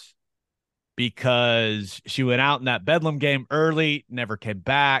Williams? Because she went out in that Bedlam game early, never came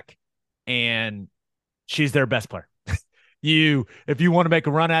back, and she's their best player. If you want to make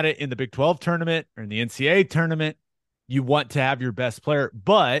a run at it in the Big 12 tournament or in the NCAA tournament, you want to have your best player.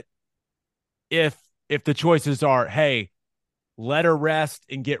 But if the choices are, hey, let her rest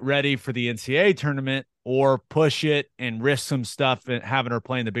and get ready for the NCAA tournament, or push it and risk some stuff and having her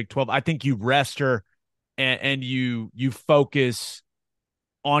play in the Big 12, I think you rest her and you focus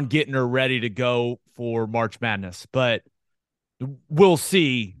on getting her ready to go for March Madness. But we'll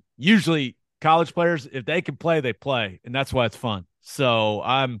see. Usually college players, if they can play, they play, and that's why it's fun. So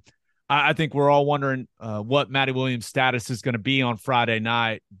I think we're all wondering what Maddie Williams' status is going to be on Friday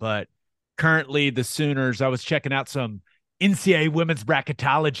night. But currently the Sooners, I was checking out some NCAA women's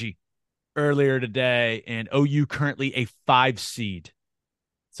bracketology earlier today, and OU currently a 5 seed.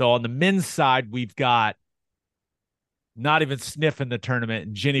 So on the men's side, we've got not even sniffing the tournament,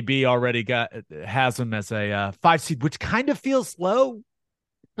 and Jenny B already has them as a 5 seed, which kind of feels low.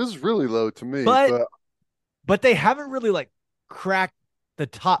 This is really low to me, but they haven't really like cracked the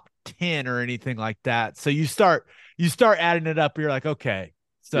top 10 or anything like that. So you start adding it up. You're like, okay,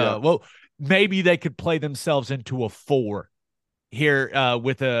 so well, maybe they could play themselves into a 4 here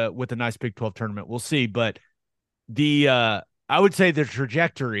with a nice Big 12 tournament. We'll see. But I would say the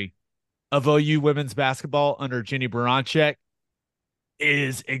trajectory of OU women's basketball under Jenny Baranczyk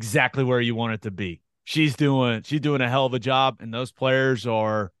is exactly where you want it to be. She's doing a hell of a job, and those players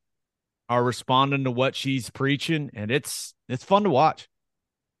are responding to what she's preaching, and it's fun to watch.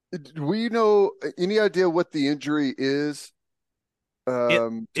 Do we know any idea what the injury is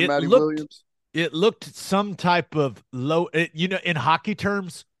to Maddie Williams? It looked some type of in hockey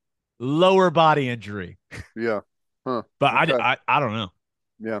terms, lower body injury. Yeah. Huh. But okay. I don't know.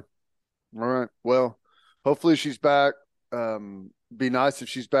 Yeah. All right. Well, hopefully she's back. Be nice if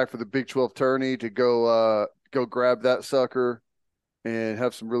she's back for the Big 12 tourney to go grab that sucker and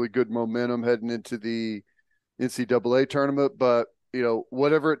have some really good momentum heading into the NCAA tournament. But,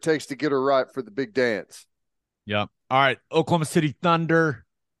 whatever it takes to get her right for the big dance. Yeah. All right. Oklahoma City Thunder.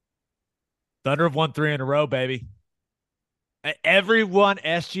 Thunder have won 3 in a row, baby. Everyone,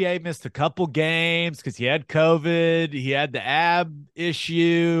 SGA missed a couple games because he had COVID. He had the ab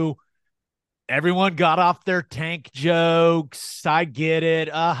issue. Everyone got off their tank jokes. I get it.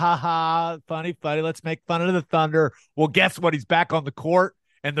 Ha ha. Funny. Let's make fun of the Thunder. Well, guess what? He's back on the court,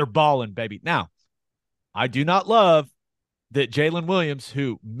 and they're balling, baby. Now, I do not love that Jalen Williams,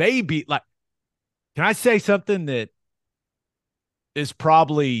 who may be like, can I say something that is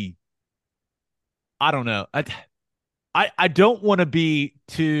probably, I don't know. I don't want to be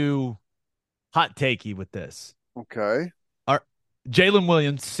too hot takey with this. Okay. Jalen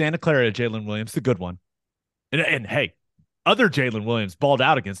Williams, Santa Clara Jalen Williams, the good one. And hey, other Jalen Williams balled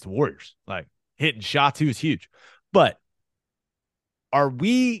out against the Warriors, like hitting shots. He was huge. But are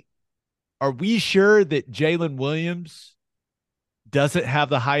we sure that Jalen Williams doesn't have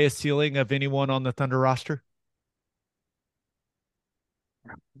the highest ceiling of anyone on the Thunder roster?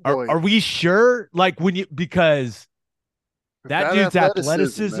 Are we sure? Like because that dude's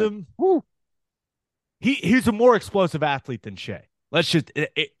athleticism. He's a more explosive athlete than Shea. Let's just,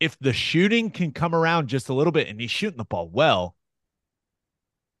 if the shooting can come around just a little bit, and he's shooting the ball well,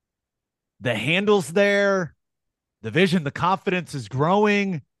 the handle's there, the vision, the confidence is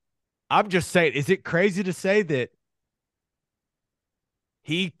growing. I'm just saying, is it crazy to say that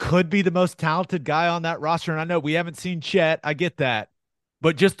he could be the most talented guy on that roster? And I know we haven't seen Chet. I get that.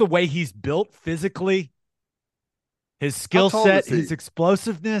 But just the way he's built physically, his skill set, his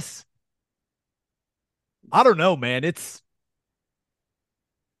explosiveness, I don't know, man. It's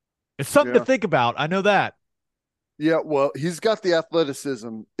something to think about. I know that. Yeah, well, he's got the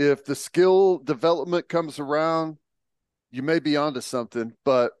athleticism. If the skill development comes around, you may be onto something.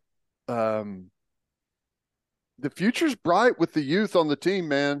 But the future's bright with the youth on the team,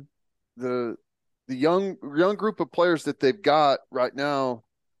 man. The young group of players that they've got right now,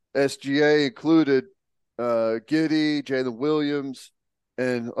 SGA included, Giddey, Jalen Williams,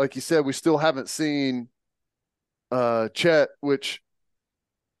 and like you said, we still haven't seen Chet, which,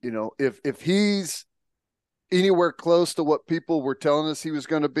 if he's anywhere close to what people were telling us he was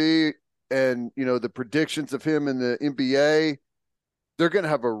going to be, and the predictions of him in the NBA, they're going to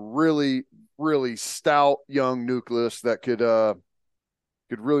have a really, really stout young nucleus that could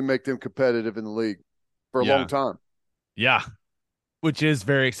really make them competitive in the league for a long Yeah. time. Yeah. Which is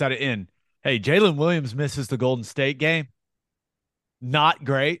very exciting. And hey, Jalen Williams misses the Golden State game. Not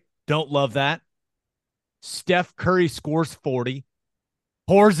great. Don't love that. Steph Curry scores 40,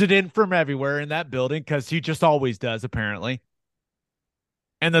 pours it in from everywhere in that building because he just always does, apparently.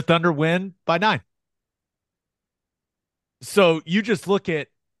 And the Thunder win by 9. So you just look at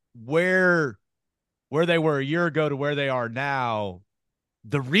where they were a year ago to where they are now.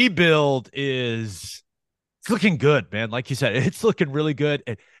 The rebuild is it's looking good, man. Like you said, it's looking really good.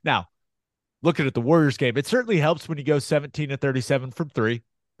 And now, looking at the Warriors game, it certainly helps when you go 17 to 37 from 3,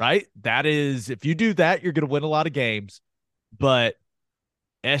 right? That is, if you do that, you're going to win a lot of games. But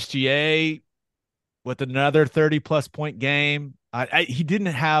SGA with another 30-plus point game, he didn't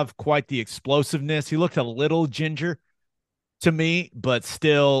have quite the explosiveness. He looked a little ginger to me, but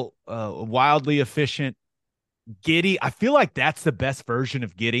still wildly efficient. Giddey, I feel like that's the best version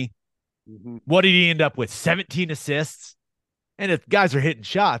of Giddey. Mm-hmm. What did he end up with? 17 assists. And if guys are hitting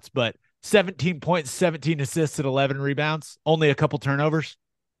shots, but 17 points, 17 assists, and 11 rebounds, only a couple turnovers.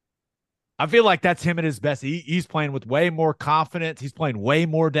 I feel like that's him at his best. He's playing with way more confidence. He's playing way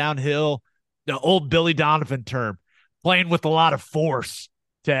more downhill. The old Billy Donovan term, playing with a lot of force,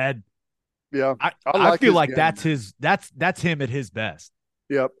 Ted. Yeah. I feel like game. that's him at his best.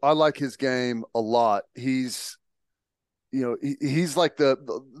 Yep. I like his game a lot. He's like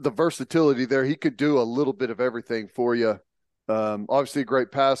the versatility there. He could do a little bit of everything for you. Obviously a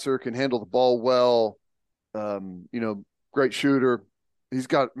great passer, can handle the ball well. Great shooter. He's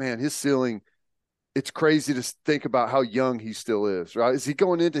got, man, his ceiling. It's crazy to think about how young he still is, right? Is he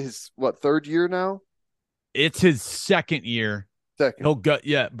going into his, third year now? It's his second year. Second. He'll go,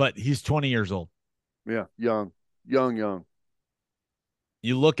 yeah, but he's 20 years old. Yeah, young.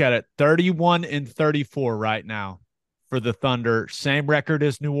 You look at it, 31 and 34 right now for the Thunder. Same record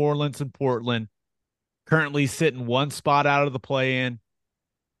as New Orleans and Portland. Currently sitting one spot out of the play-in.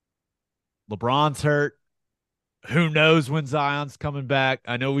 LeBron's hurt. Who knows when Zion's coming back?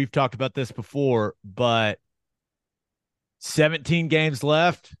 I know we've talked about this before, but 17 games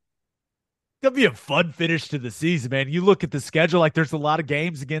left. It'll be a fun finish to the season, man. You look at the schedule, like there's a lot of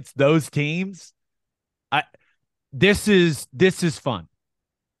games against those teams. This is fun.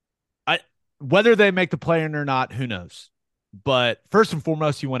 Whether they make the play-in or not, who knows? But first and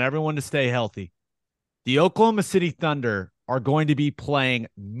foremost, you want everyone to stay healthy. The Oklahoma City Thunder are going to be playing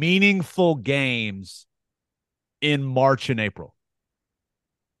meaningful games in March and April.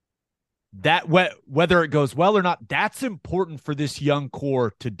 That whether it goes well or not, that's important for this young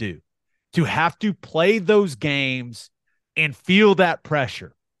core to do. To have to play those games and feel that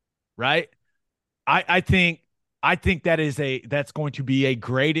pressure, right? I think that's going to be a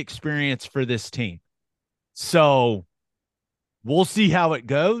great experience for this team. So we'll see how it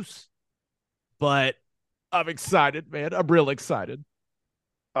goes, but I'm excited, man. I'm real excited.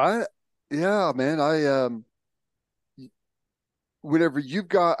 Yeah, man. Whenever you've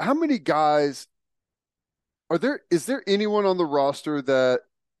got, how many guys is there anyone on the roster that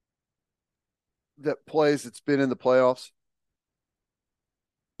plays that's been in the playoffs?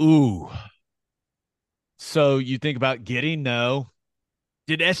 Ooh. So you think about getting no.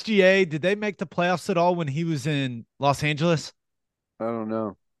 Did they make the playoffs at all when he was in Los Angeles? I don't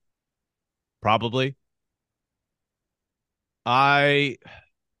know. Probably. I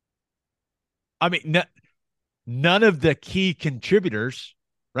mean, none of the key contributors,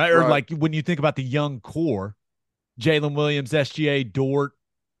 right? Or like when you think about the young core, Jalen Williams, SGA, Dort.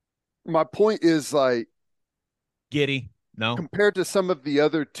 My point is, like, Giddey, no. Compared to some of the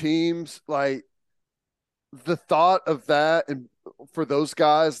other teams, like, the thought of that, and for those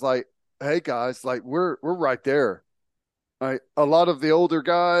guys, like, hey guys, like we're right there. Right? A lot of the older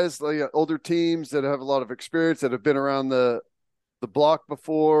guys, like older teams that have a lot of experience, that have been around the block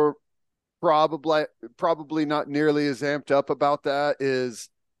before, probably not nearly as amped up about that as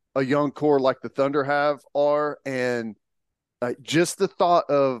a young core like the Thunder are. And just the thought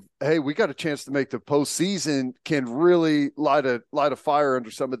of, hey, we got a chance to make the postseason can really light a fire under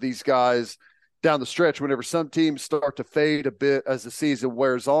some of these guys down the stretch. Whenever some teams start to fade a bit as the season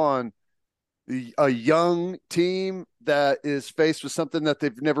wears on, a young team that is faced with something that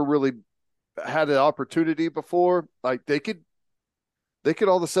they've never really had an opportunity before, like they could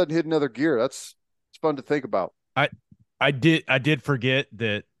all of a sudden hit another gear. It's fun to think about. I did forget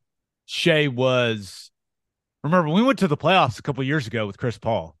that Shea was. Remember, we went to the playoffs a couple of years ago with Chris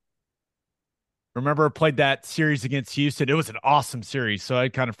Paul. Remember, I played that series against Houston. It was an awesome series, so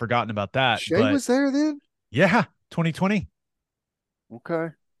I'd kind of forgotten about that. Shea But was there then? yeah, 2020. Okay.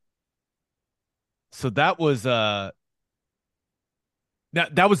 So that was the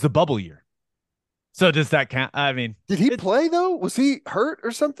bubble year. So does that count? I mean, Did he play though? Was he hurt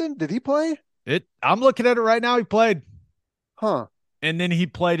or something? Did he play? I'm looking at it right now. He played, Huh. and then he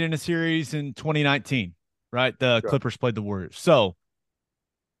played in a series in 2019. Right, the Yeah. Clippers played the Warriors. So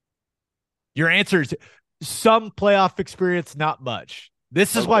your answer is some playoff experience, not much.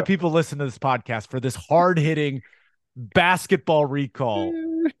 This is why Okay. people listen to this podcast, for this hard hitting basketball recall.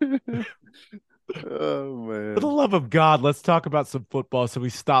 Oh For the man. love of God, let's talk about some football so we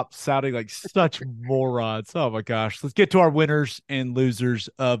stop sounding like such morons. Oh my gosh. Let's get to our winners and losers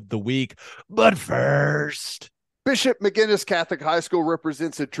of the week. But first, Bishop McGinnis Catholic High School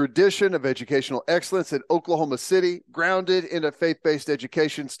represents a tradition of educational excellence in Oklahoma City. Grounded in a faith-based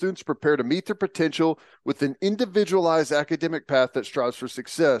education, students prepare to meet their potential with an individualized academic path that strives for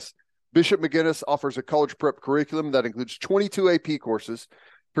success. Bishop McGinnis offers a college prep curriculum that includes 22 AP courses,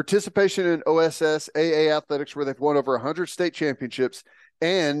 participation in OSS AA athletics, where they've won over 100 state championships,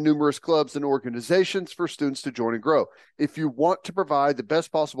 and numerous clubs and organizations for students to join and grow. If you want to provide the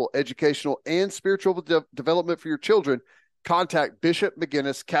best possible educational and spiritual development for your children, contact Bishop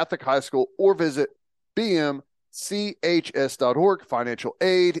McGinnis Catholic High School or visit bmchs.org. Financial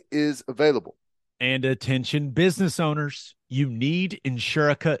aid is available. and attention business owners, you need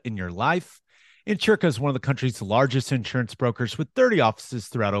Insurica in your life. Insurica is one of the country's largest insurance brokers with 30 offices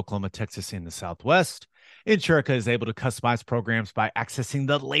throughout Oklahoma, Texas, and the Southwest. Insurica is able to customize programs by accessing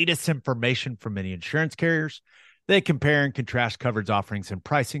the latest information from many insurance carriers. They compare and contrast coverage offerings and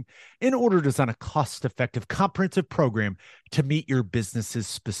pricing in order to design a cost-effective, comprehensive program to meet your business's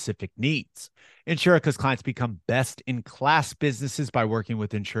specific needs. Insurica's clients become best-in-class businesses by working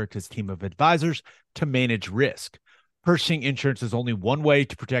with Insurica's team of advisors to manage risk. Purchasing insurance is only one way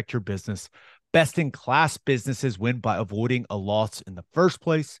to protect your business. Best-in-class businesses win by avoiding a loss in the first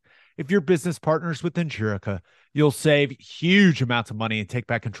place. If your business partners with Insurica, you'll save huge amounts of money and take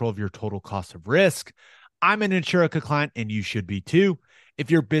back control of your total cost of risk. I'm an Insurica client, and you should be too.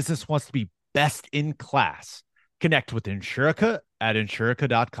 If your business wants to be best in class, connect with Insurica at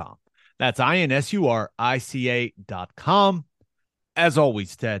insurica.com. That's INSURICA.com. As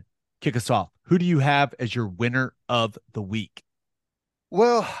always, Ted, kick us off. Who do you have as your winner of the week?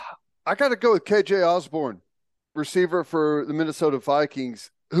 Well, I got to go with KJ Osborn, receiver for the Minnesota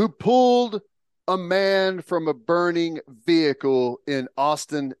Vikings, who pulled a man from a burning vehicle in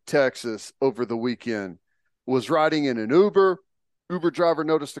Austin, Texas over the weekend. Was riding in an Uber. Uber driver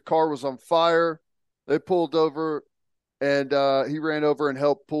noticed the car was on fire. They pulled over, and he ran over and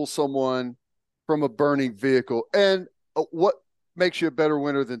helped pull someone from a burning vehicle. And what makes you a better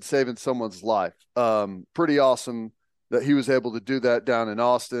winner than saving someone's life? Pretty awesome that he was able to do that down in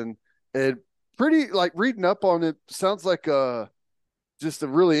Austin. And pretty, like, reading up on it, sounds like just a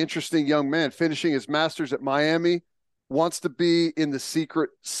really interesting young man, finishing his master's at Miami, wants to be in the Secret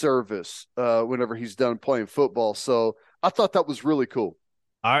Service whenever he's done playing football. So I thought that was really cool.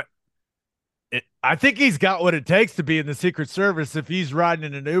 I think he's got what it takes to be in the Secret Service if he's riding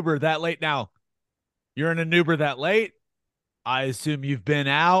in an Uber that late. Now, you're in an Uber that late. I assume you've been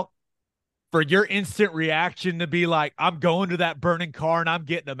out. For your instant reaction to be like, I'm going to that burning car and I'm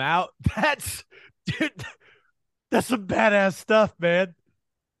getting them out. Dude, that's some badass stuff, man.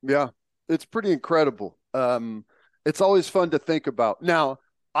 Yeah, it's pretty incredible. It's always fun to think about. Now,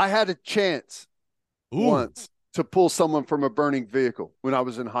 I had a chance once to pull someone from a burning vehicle when I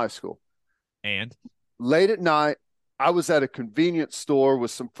was in high school. And Late at night, I was at a convenience store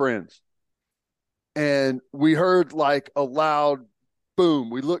with some friends, and we heard like a loud boom.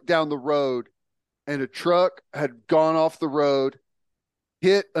 We looked down the road, and a truck had gone off the road,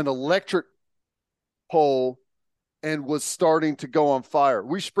 hit an electric pole, and was starting to go on fire.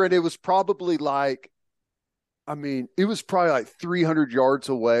 We sprinted. It was probably like, it was probably like 300 yards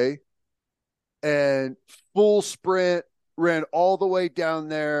away, and full sprint, ran all the way down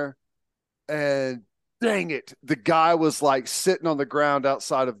there, and dang it, the guy was like sitting on the ground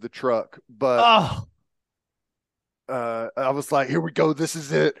outside of the truck. But I was like, here we go, this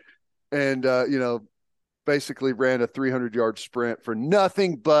is it. And basically ran a 300-yard sprint for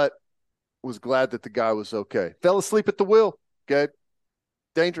nothing, but was glad that the guy was okay. Fell asleep at the wheel. Okay.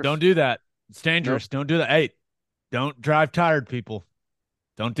 Dangerous. don't do that. It's dangerous. Nope. Don't do that. Hey, don't drive tired, people.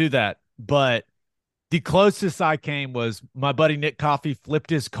 Don't do that. But the closest I came was my buddy Nick Coffey flipped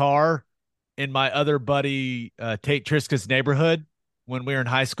his car in my other buddy Tate Triska's neighborhood when we were in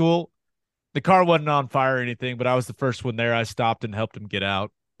high school. The car wasn't on fire or anything, but I was the first one there. I stopped and helped him get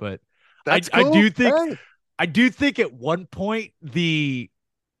out. But That's I cool. do think Hey, I do think at one point the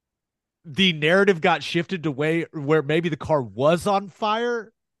narrative got shifted to where maybe the car was on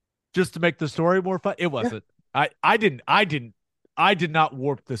fire just to make the story more fun. It yeah, wasn't. I did not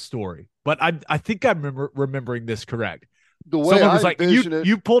warp the story, but I think I'm remembering this correct. the way Someone I was like, envision it,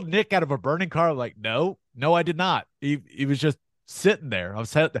 you pulled Nick out of a burning car." I'm like, no, I did not. He was just sitting there.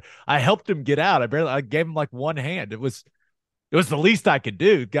 I helped him get out. I gave him like one hand. It was the least I could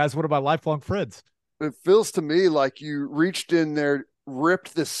do. Guy's one of my lifelong friends. it feels to me like you reached in there,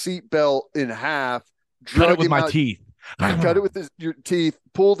 ripped the seatbelt in half, Cut it drug with him my out, teeth. cut it with your teeth,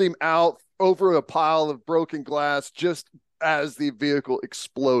 pulled him out over a pile of broken glass just as the vehicle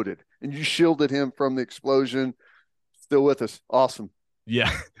exploded. And you shielded him from the explosion. Still with us. Awesome.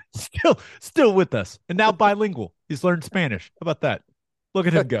 Yeah, still with us, and now bilingual. He's learned Spanish. How about that? Look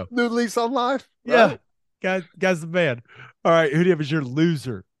at him go. New lease on life. Yeah, Right? guy's the man. All right, who do you have as your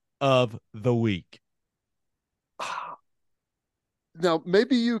loser of the week? Now,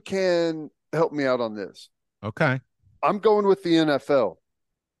 maybe you can help me out on this. Okay, I'm going with the NFL.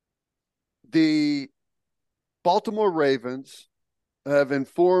 The Baltimore Ravens have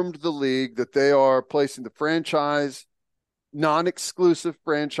informed the league that they are placing the franchise, non exclusive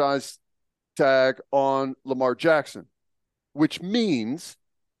franchise tag on Lamar Jackson, which means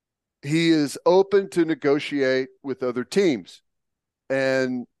he is open to negotiate with other teams.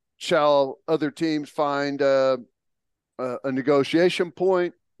 And shall other teams find a negotiation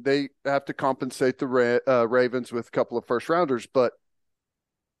point, they have to compensate the Ravens with a couple of first rounders. But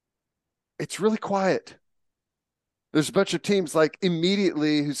it's really quiet. There's a bunch of teams like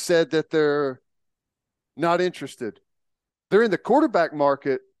immediately who said that they're not interested. They're in the quarterback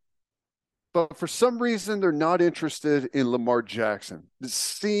market, but for some reason they're not interested in Lamar Jackson. This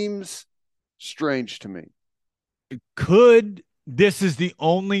seems strange to me. this is the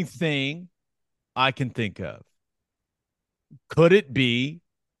only thing I can think of. Could it be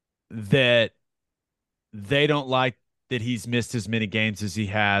that they don't like that he's missed as many games as he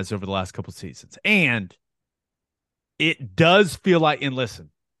has over the last couple of seasons? And it does feel like, and listen,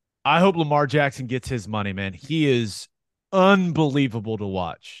 I hope Lamar Jackson gets his money, man. He is unbelievable to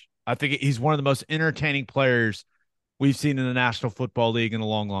watch. I think he's one of the most entertaining players we've seen in the National Football League in a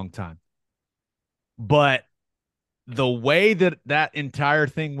long, long time. But the way that entire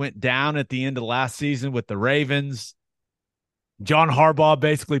thing went down at the end of last season with the Ravens, John Harbaugh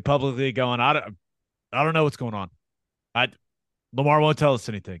basically publicly going, I don't know what's going on. Lamar won't tell us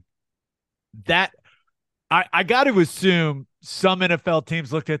anything. That I got to assume some NFL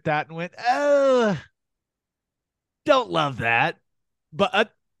teams looked at that and went, don't love that.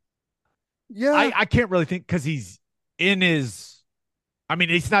 But Yeah. I can't really think because he's in his, I mean,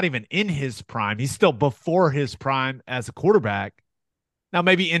 he's not even in his prime. He's still before his prime as a quarterback. Now,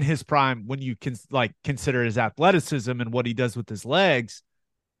 maybe in his prime when you can consider his athleticism and what he does with his legs,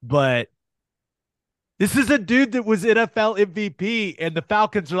 but this is a dude that was NFL MVP, and the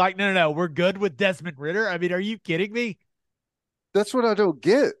Falcons are like, no, we're good with Desmond Ridder. I mean, are you kidding me? That's what I don't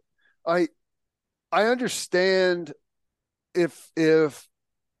get. I understand if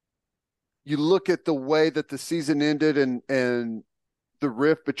you look at the way that the season ended and the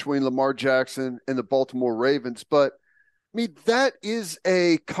rift between Lamar Jackson and the Baltimore Ravens, but I mean that is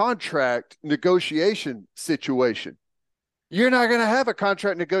a contract negotiation situation. You're not going to have a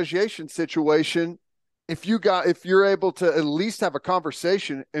contract negotiation situation if you're able to at least have a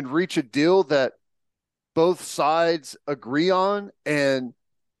conversation and reach a deal that both sides agree on. And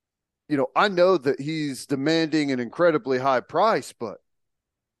I know that he's demanding an incredibly high price, but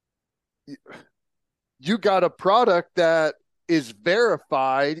you got a product that is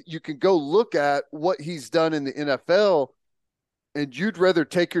verified. You can go look at what he's done in the NFL, and you'd rather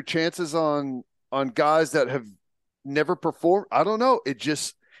take your chances on guys that have never performed. I don't know.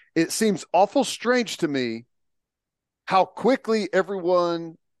 It seems awful strange to me how quickly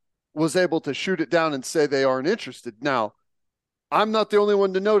everyone was able to shoot it down and say they aren't interested. Now, I'm not the only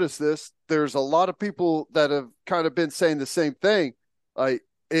one to notice this. There's a lot of people that have kind of been saying the same thing.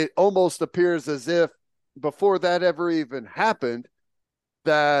 It almost appears as if before that ever even happened,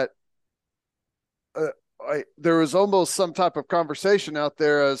 that there was almost some type of conversation out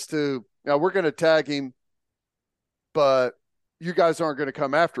there as to, now we're going to tag him, but you guys aren't going to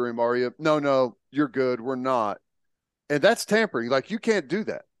come after him, are you? No, you're good. We're not. And that's tampering. Like, you can't do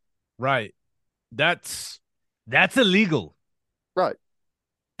that. Right. That's illegal. Right.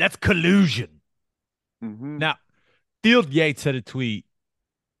 That's collusion. Mm-hmm. Now, Field Yates had a tweet,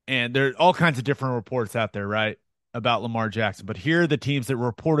 and there are all kinds of different reports out there, right, about Lamar Jackson. But here are the teams that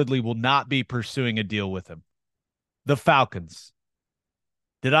reportedly will not be pursuing a deal with him. The Falcons.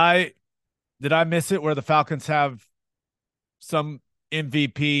 Did I Did I miss it where the Falcons have some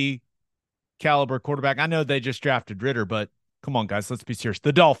MVP caliber quarterback? I know they just drafted Ritter, but come on, guys, let's be serious.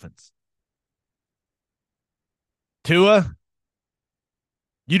 The Dolphins. Tua?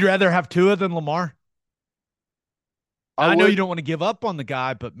 You'd rather have Tua than Lamar? I know you don't want to give up on the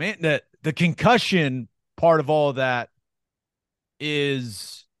guy, but man, the concussion part of all of that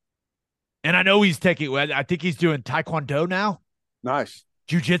is, and I know he's taking, I think he's doing Taekwondo now. Nice.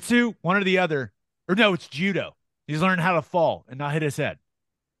 Jiu-jitsu, one or the other. Or no, it's judo. He's learning how to fall and not hit his head,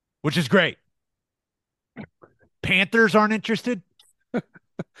 which is great. Panthers aren't interested.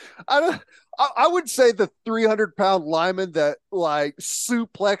 I would say the 300-pound lineman that like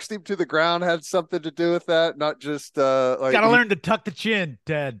suplexed him to the ground had something to do with that, not just like Got to learn to tuck the chin,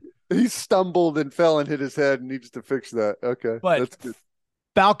 Ted. He stumbled and fell and hit his head and needs to fix that. Okay, but that's good.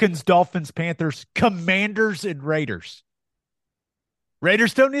 Falcons, Dolphins, Panthers, Commanders, and Raiders.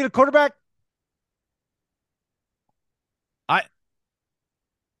 Raiders don't need a quarterback. I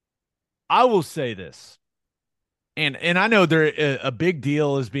will say this. And I know a big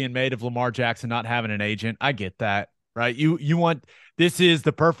deal is being made of Lamar Jackson not having an agent. I get that, right? You want, this is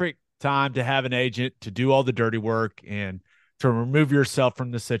the perfect time to have an agent to do all the dirty work and to remove yourself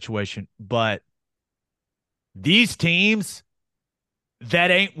from the situation. But these teams that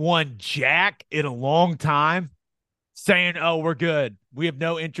ain't won jack in a long time saying, "Oh, we're good, we have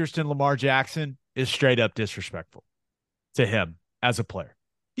no interest in Lamar Jackson," is straight up disrespectful to him as a player.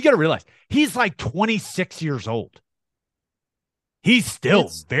 You got to realize he's like 26 years old. He's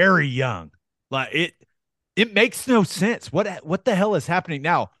still very young. Like it makes no sense. What the hell is happening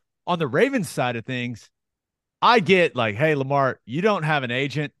now? On the Ravens side of things, I get like, hey, Lamar, you don't have an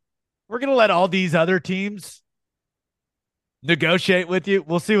agent. We're going to let all these other teams negotiate with you.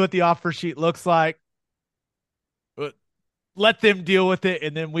 We'll see what the offer sheet looks like. Let them deal with it,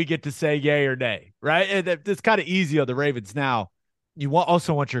 and then we get to say yay or nay, right? And it's kind of easy on the Ravens now. You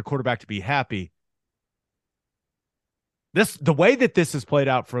also want your quarterback to be happy. The way that this has played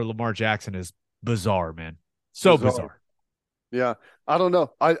out for Lamar Jackson is bizarre, man. So bizarre. Yeah. I don't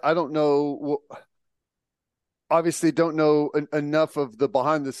know. I don't know. Obviously don't know enough of the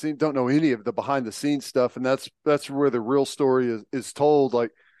behind the scenes, don't know any of the behind the scenes stuff. And that's where the real story is told.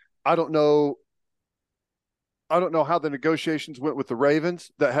 Like, I don't know how the negotiations went with the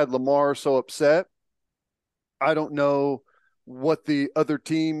Ravens that had Lamar so upset. I don't know what the other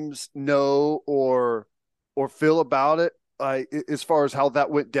teams know or feel about it, as far as how that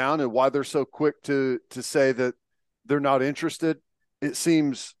went down and why they're so quick to say that they're not interested. It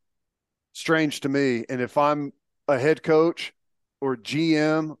seems strange to me. And if I'm a head coach or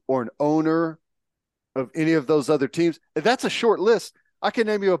GM or an owner of any of those other teams, that's a short list. I can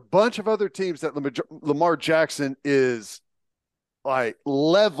name you a bunch of other teams that Lamar Jackson is like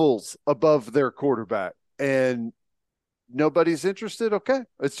levels above their quarterback, and nobody's interested. Okay.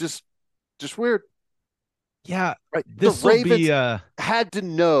 It's just weird. Yeah. Right. This the Ravens be, had to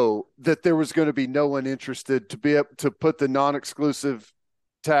know that there was going to be no one interested to be able to put the non-exclusive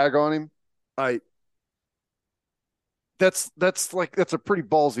tag on him. That's a pretty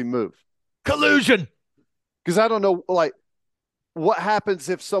ballsy move. Collusion. Because I don't know, like, what happens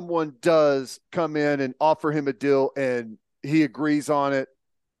if someone does come in and offer him a deal and he agrees on it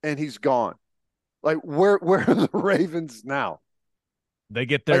and he's gone? Like, where are the Ravens now? They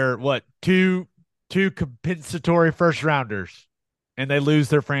get their two compensatory first rounders, and they lose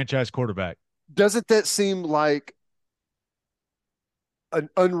their franchise quarterback. Doesn't that seem like an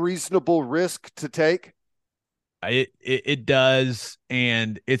unreasonable risk to take? It does,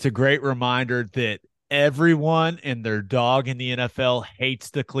 and it's a great reminder that everyone and their dog in the NFL hates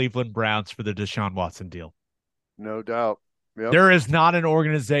the Cleveland Browns for the Deshaun Watson deal. No doubt. Yep. There is not an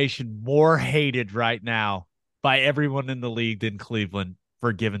organization more hated right now by everyone in the league than Cleveland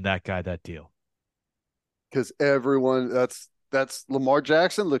for giving that guy that deal. Because everyone, that's Lamar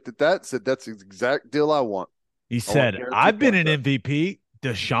Jackson looked at that and said, that's the exact deal I want. He said, I've been an MVP.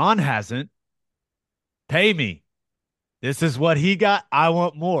 Deshaun hasn't. Pay me. This is what he got. I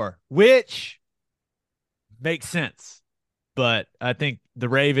want more, which makes sense. But I think the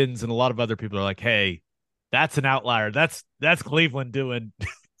Ravens and a lot of other people are like, hey, that's an outlier. That's Cleveland doing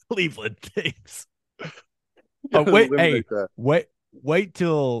Cleveland things. Oh, wait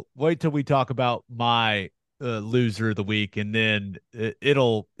till we talk about my loser of the week, and then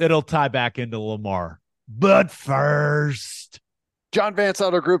it'll tie back into Lamar. But first, John Vance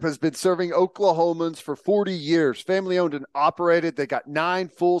Auto Group has been serving Oklahomans for 40 years. Family owned and operated. They got 9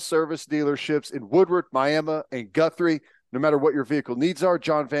 full service dealerships in Woodward, Miami, and Guthrie. No matter what your vehicle needs are,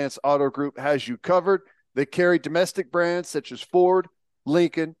 John Vance Auto Group has you covered. They carry domestic brands such as Ford,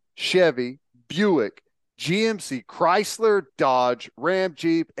 Lincoln, Chevy, Buick, GMC, Chrysler, Dodge, Ram,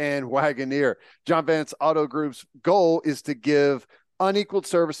 Jeep, and Wagoneer. John Vance Auto Group's goal is to give unequaled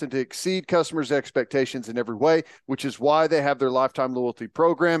service and to exceed customers' expectations in every way, which is why they have their lifetime loyalty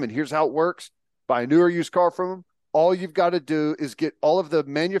program. And here's how it works. Buy a new or used car from them. All you've got to do is get all of the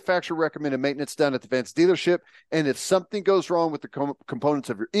manufacturer recommended maintenance done at the Vance dealership. And if something goes wrong with the components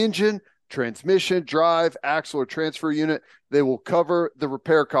of your engine, transmission, drive, axle, or transfer unit, they will cover the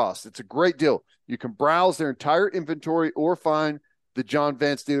repair costs. It's a great deal. You can browse their entire inventory or find the John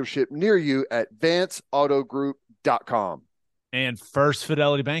Vance dealership near you at vanceautogroup.com. And First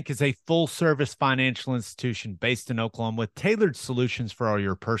Fidelity Bank is a full-service financial institution based in Oklahoma with tailored solutions for all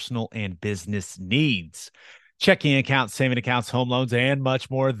your personal and business needs. Checking accounts, saving accounts, home loans, and much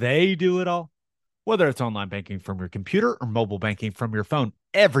more. They do it all. Whether it's online banking from your computer or mobile banking from your phone,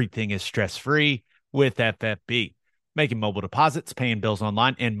 everything is stress-free with FFB. Making mobile deposits, paying bills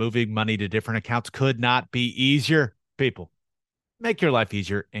online, and moving money to different accounts could not be easier. People, make your life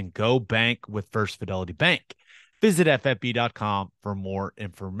easier and go bank with First Fidelity Bank. Visit ffb.com for more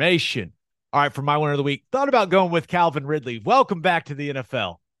information. All right, for my winner of the week, thought about going with Calvin Ridley. Welcome back to the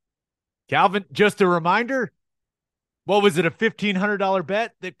NFL. Calvin, just a reminder, what was it, a $1,500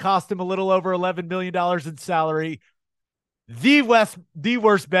 bet that cost him a little over $11 million in salary? The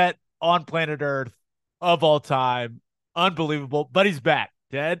worst bet on planet Earth of all time. Unbelievable, but he's back,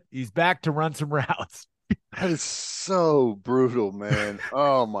 Ted. He's back to run some routes. That is so brutal, man.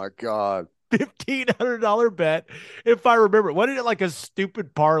 Oh, my God. $1,500 bet. If I remember, wasn't it like a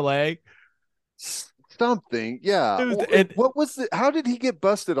stupid parlay? Something, yeah. What was it? How did he get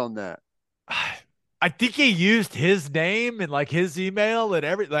busted on that? I think he used his name and like his email and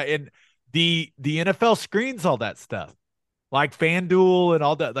everything. And the NFL screens all that stuff, like FanDuel and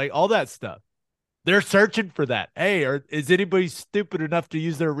all that, like all that stuff. They're searching for that. Hey, is anybody stupid enough to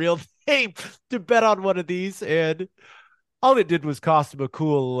use their real name to bet on one of these? And all it did was cost him a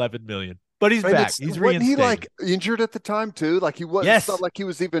cool $11 million. But he's back. He's reinstated. Wasn't he like injured at the time too? Like he was. Yes. It's not like he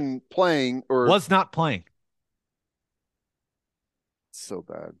was even playing or was not playing. So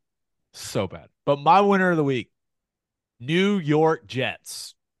bad. So bad. But my winner of the week, New York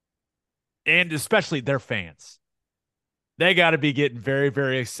Jets, and especially their fans. They got to be getting very,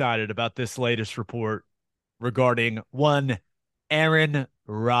 very excited about this latest report regarding one Aaron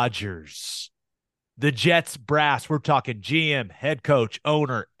Rodgers. The Jets brass, we're talking GM, head coach,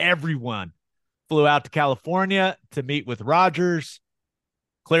 owner, everyone flew out to California to meet with Rodgers.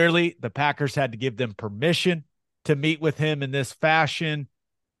 Clearly, the Packers had to give them permission to meet with him in this fashion.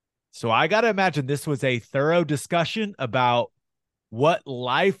 So I got to imagine this was a thorough discussion about what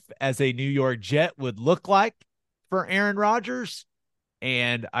life as a New York Jet would look like for Aaron Rodgers.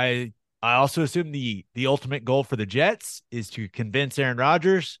 And I also assume the ultimate goal for the Jets is to convince Aaron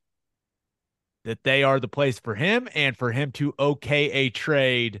Rodgers that they are the place for him and for him to okay a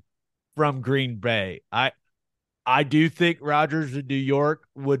trade from Green Bay. I do think Rodgers in New York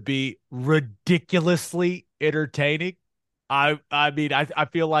would be ridiculously entertaining. I mean, I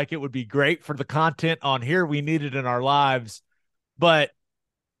feel like it would be great for the content on here we need it in our lives. But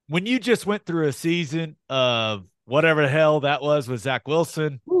when you just went through a season of whatever the hell that was with Zach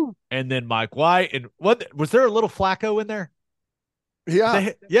Wilson and then Mike White, and what was there a little Flacco in there?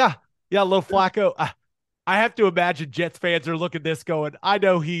 Yeah. Yeah, a little Flacco. I have to imagine Jets fans are looking at this going, I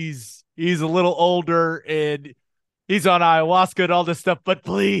know he's a little older and he's on ayahuasca and all this stuff, but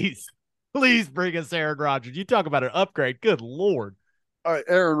please bring us Aaron Rodgers. You talk about an upgrade. Good Lord. All right,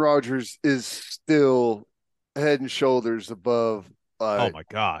 Aaron Rodgers is still head and shoulders above. Oh my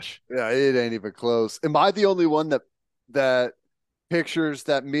gosh. Yeah, it ain't even close. Am I the only one that pictures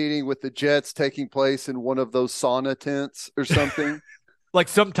that meeting with the Jets taking place in one of those sauna tents or something? Like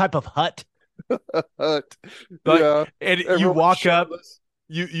some type of hut? Hut. Yeah. And you walk up. Shirtless.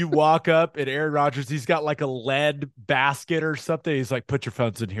 You walk up and Aaron Rodgers, he's got like a lead basket or something. He's like, put your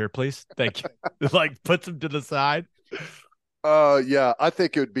phones in here, please. Thank you. Like puts them to the side. Yeah, I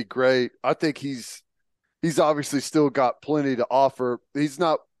think it would be great. I think he's obviously still got plenty to offer. He's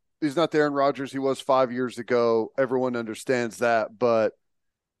not the Aaron Rodgers he was 5 years ago. Everyone understands that, but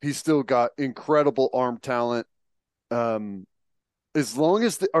he's still got incredible arm talent. As long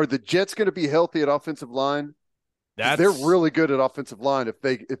as are the Jets going to be healthy at offensive line? They're really good at offensive line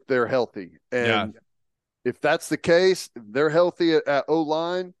if they're healthy. And if that's the case, if they're healthy at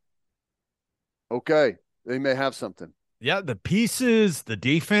O-line, okay, they may have something. Yeah, the pieces, the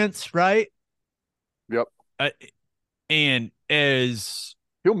defense, right? Yep. And as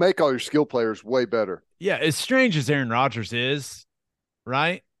he'll make all your skill players way better. Yeah, as strange as Aaron Rodgers is,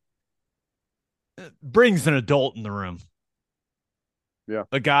 right? Brings an adult in the room. Yeah.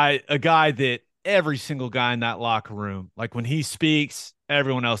 A guy that every single guy in that locker room, like when he speaks,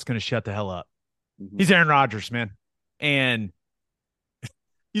 everyone else is going to shut the hell up. Mm-hmm. He's Aaron Rodgers, man. And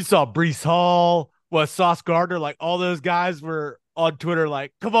you saw Brees Hall, Sauce Gardner, like all those guys were on Twitter,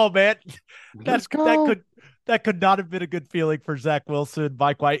 like, come on, man. Let's That go. could not have been a good feeling for Zach Wilson,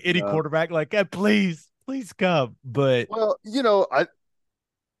 Mike White, any No. quarterback. Like, please come. But Well,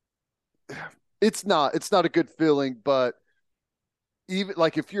 it's not a good feeling, but even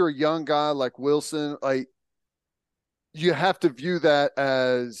like if you're a young guy like Wilson, like you have to view that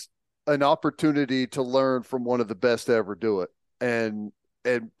as an opportunity to learn from one of the best to ever do it. And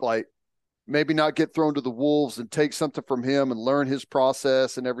like maybe not get thrown to the wolves and take something from him and learn his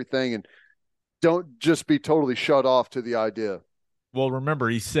process and everything, and don't just be totally shut off to the idea. well, remember,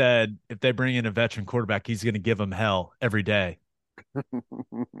 he said if they bring in a veteran quarterback, he's going to give them hell every day.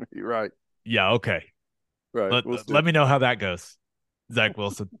 You're right. Yeah, okay. Right. Let, We'll see. let me know how that goes. Zach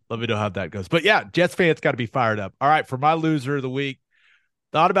Wilson. Let me know how that goes. But yeah, Jets fans got to be fired up. All right, for my loser of the week,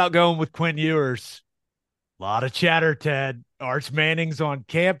 thought about going with Quinn Ewers. A lot of chatter, Ted. Arch Manning's on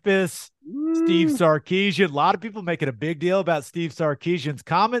campus. Steve Sarkisian. A lot of people making a big deal about Steve Sarkisian's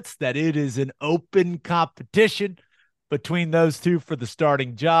comments that it is an open competition between those two for the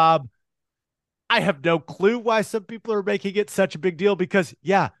starting job. I have no clue why some people are making it such a big deal because,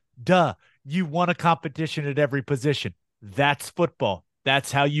 yeah, duh, you want a competition at every position. That's football.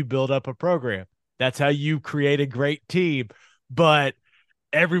 That's how you build up a program. That's how you create a great team. But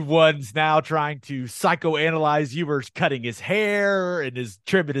everyone's now trying to psychoanalyze Ewers cutting his hair and his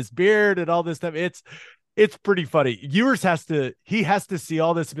trimming his beard and all this stuff. It's pretty funny. Ewers has to see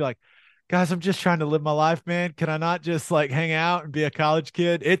all this and be like, guys, I'm just trying to live my life, man. Can I not just like hang out and be a college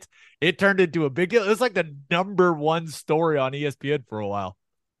kid? It turned into a big deal. It was like the number one story on ESPN for a while.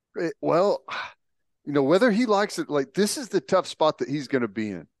 Well, whether he likes it, like this is the tough spot that he's going to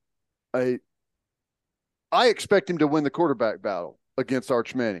be in. I expect him to win the quarterback battle against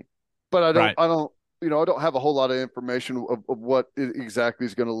Arch Manning, but Right. I don't have a whole lot of information of what it exactly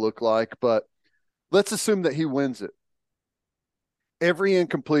is going to look like, but let's assume that he wins it. Every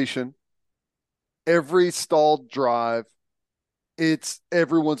incompletion, every stalled drive,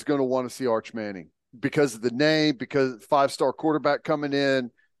 everyone's going to want to see Arch Manning because of the name, because 5-star quarterback coming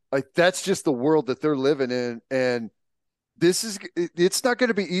in. Like that's just the world that they're living in. And it's not going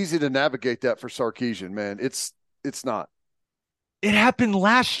to be easy to navigate that for Sarkisian, man. It's not. It happened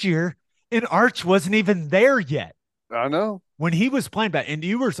last year, and Arch wasn't even there yet. I know. When he was playing back, and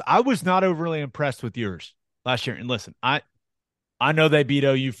Ewers, I was not overly impressed with Ewers last year. And listen, I know they beat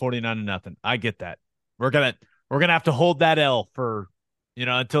OU 49-0. I get that. We're gonna have to hold that L for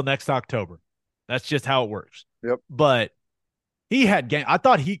until next October. That's just how it works. Yep. But he had game. I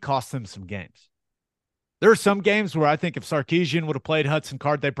thought he cost them some games. There are some games where I think if Sarkisian would have played Hudson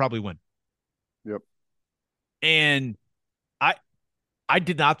Card, they'd probably win. Yep. And I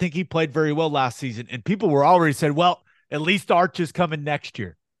did not think he played very well last season. And people were already saying, well, at least Arch is coming next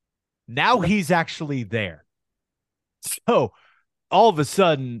year. Now he's actually there. So all of a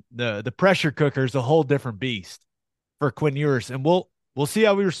sudden, the pressure cooker is a whole different beast for Quinn Ewers. And we'll see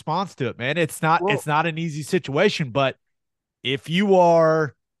how he responds to it, man. It's not an easy situation, but if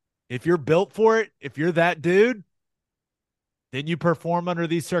you're built for it, if you're that dude, then you perform under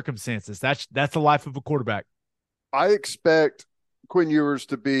these circumstances. That's the life of a quarterback. I expect Quinn Ewers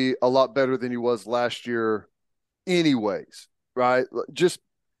to be a lot better than he was last year anyways, right? Just,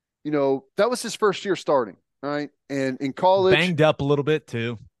 that was his first year starting, right? And in college, banged up a little bit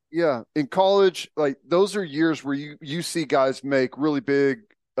too. Yeah. In college, like those are years where you see guys make really big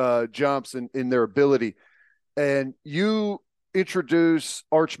jumps in their ability. And you introduce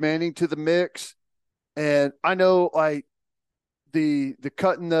Arch Manning to the mix. And I know like the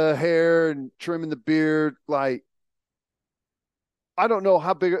cutting the hair and trimming the beard, like, I don't know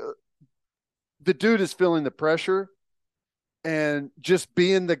how big the dude is feeling the pressure, and just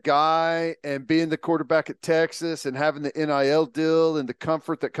being the guy and being the quarterback at Texas and having the NIL deal and the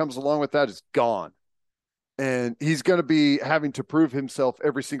comfort that comes along with that is gone. And he's going to be having to prove himself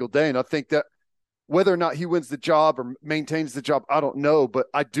every single day. And I think that whether or not he wins the job or maintains the job, I don't know, but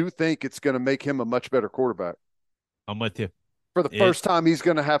I do think it's going to make him a much better quarterback. I'm with you. For the first time, he's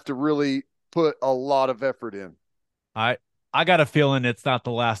going to have to really put a lot of effort in. I got a feeling it's not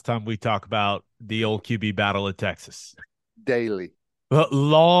the last time we talk about the old QB battle at Texas. Daily. A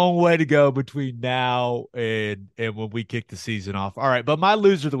long way to go between now and when we kick the season off. All right, but my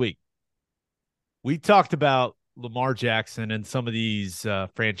loser of the week. We talked about Lamar Jackson and some of these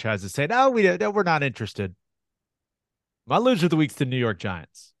franchises saying, "No, we're not interested." My loser of the week's the New York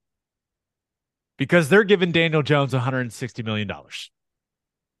Giants because they're giving Daniel Jones $160 million.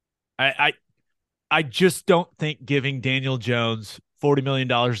 I I just don't think giving Daniel Jones $40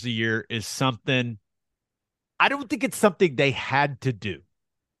 million a year is something. I don't think it's something they had to do.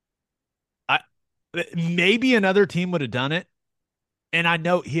 I maybe another team would have done it. And I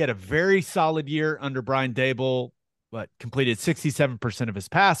know he had a very solid year under Brian Dable, but completed 67% of his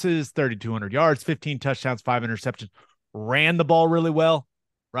passes, 3,200 yards, 15 touchdowns, 5 interceptions, ran the ball really well,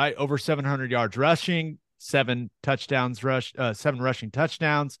 right? Over 700 yards rushing, seven rushing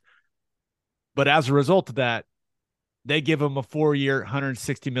touchdowns. But as a result of that, they give him a 4-year,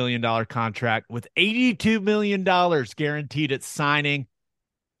 $160 million contract with $82 million guaranteed at signing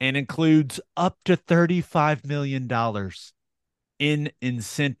and includes up to $35 million in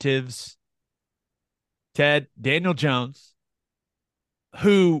incentives. Ted, Daniel Jones,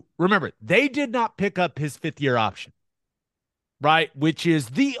 who, remember, they did not pick up his 5th-year option, right? Which is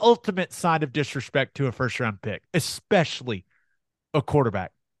the ultimate sign of disrespect to a first-round pick, especially a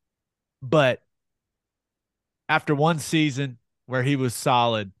quarterback. But after one season where he was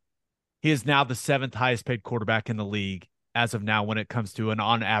solid, he is now the 7th highest paid quarterback in the league as of now when it comes to an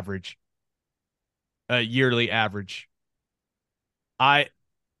on average, yearly average. I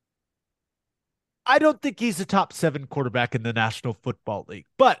don't think he's a top 7 quarterback in the National Football League,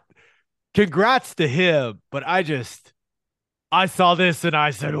 but congrats to him. But I saw this and I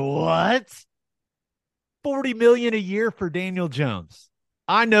said, what? $40 million a year for Daniel Jones.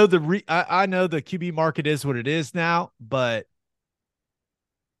 I know I know the QB market is what it is now, but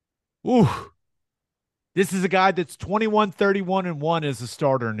ooh, this is a guy that's 21-31-1 as a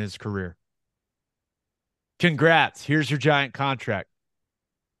starter in his career. Congrats. Here's your giant contract.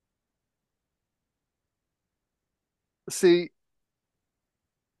 See,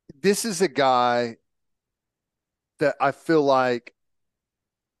 this is a guy that I feel like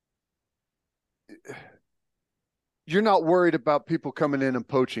you're not worried about people coming in and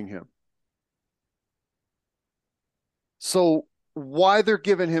poaching him. So why they're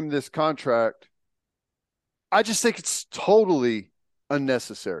giving him this contract, I just think it's totally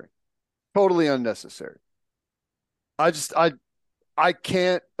unnecessary. Totally unnecessary. I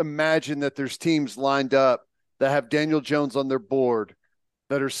can't imagine that there's teams lined up that have Daniel Jones on their board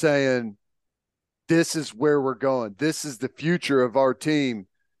that are saying, this is where we're going. This is the future of our team.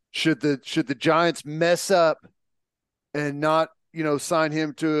 Should the Giants mess up and not, sign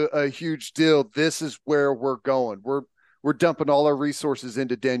him to a huge deal, this is where we're going. We're dumping all our resources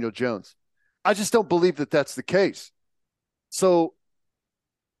into Daniel Jones. I just don't believe that that's the case. So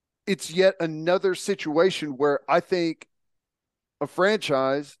it's yet another situation where I think a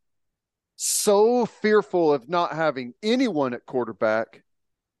franchise so fearful of not having anyone at quarterback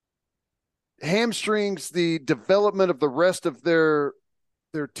hamstrings the development of the rest of their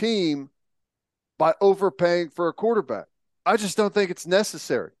team by overpaying for a quarterback. I just don't think it's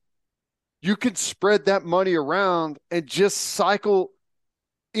necessary. You can spread that money around and just cycle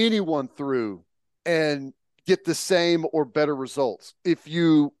anyone through and get the same or better results if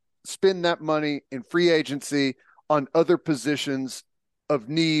you spend that money in free agency on other positions of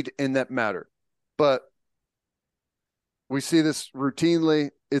need and that matter. But we see this routinely.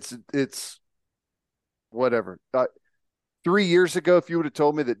 It's whatever. 3 years ago, if you would have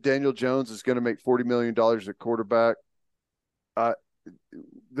told me that Daniel Jones is going to make $40 million at quarterback,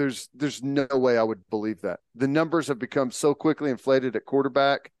 there's no way I would believe that. The numbers have become so quickly inflated at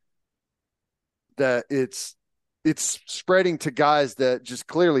quarterback that it's spreading to guys that just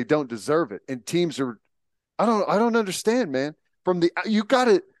clearly don't deserve it. And teams are, I don't understand, man. You got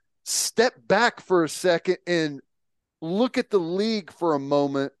to step back for a second and look at the league for a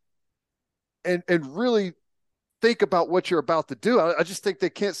moment and really think about what you're about to do. I just think they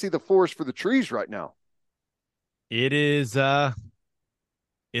can't see the forest for the trees right now. It is,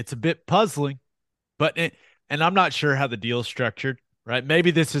 it's a bit puzzling, and I'm not sure how the deal's structured, right? Maybe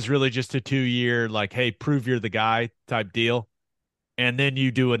this is really just a 2-year, like, hey, prove you're the guy type deal. And then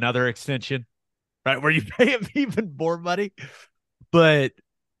you do another extension, right? Where you pay him even more money. But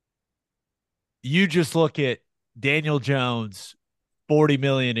you just look at Daniel Jones, $40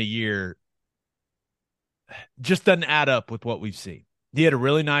 million a year, just doesn't add up with what we've seen. He had a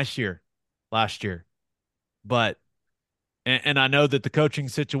really nice year last year, but and I know that the coaching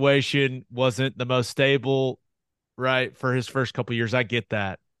situation wasn't the most stable, right, for his first couple of years. I get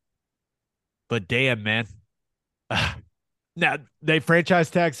that, but damn, man. Now they franchise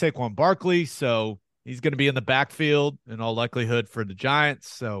tag Saquon Barkley, so he's going to be in the backfield in all likelihood for the Giants.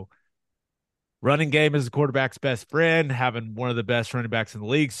 So running game is the quarterback's best friend. Having one of the best running backs in the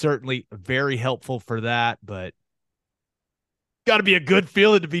league, certainly very helpful for that, but got to be a good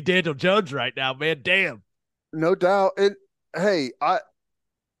feeling to be Daniel Jones right now, man. Damn. No doubt. And hey,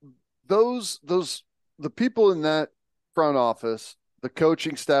 the people in that front office, the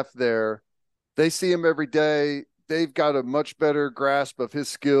coaching staff there, they see him every day. They've got a much better grasp of his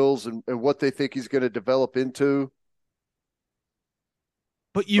skills and what they think he's going to develop into.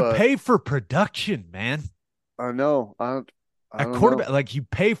 But you pay for production, man. I know. I a quarterback, like you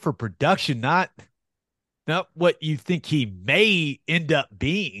pay for production, not what you think he may end up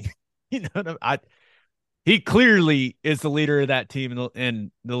being. You know, he clearly is the leader of that team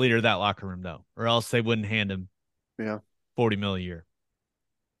and the leader of that locker room, though, or else they wouldn't hand him $40 million a year.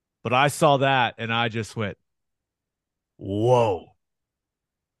 But I saw that and I just went, whoa.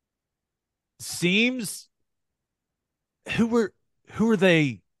 Seems who are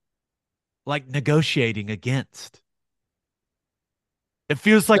they like negotiating against? It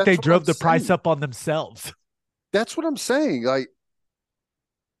feels like they drove the price up on themselves. That's what I'm saying. Like,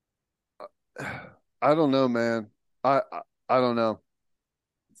 I don't know, man. I don't know.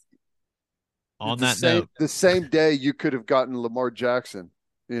 On that note, the same day you could have gotten Lamar Jackson,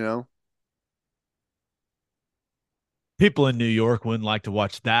 you know? People in New York wouldn't like to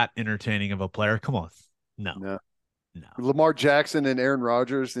watch that entertaining of a player. Come on. No. Lamar Jackson and Aaron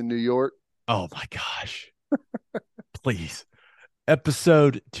Rodgers in New York. Oh, my gosh. Please.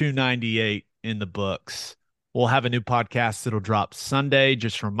 Episode 298 in the books. We'll have a new podcast that'll drop Sunday.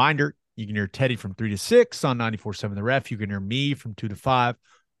 Just a reminder, you can hear Teddy from 3 to 6 on 94.7 The Ref. You can hear me from 2 to 5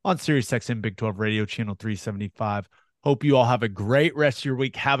 on SiriusXM Big 12 Radio, channel 375. Hope you all have a great rest of your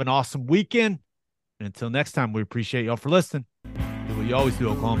week. Have an awesome weekend. And until next time, we appreciate y'all for listening. Do what you always do,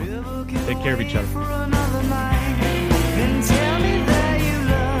 Oklahoma. Take care of each other.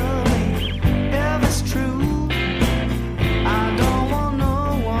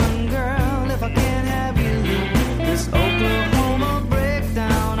 Oklahoma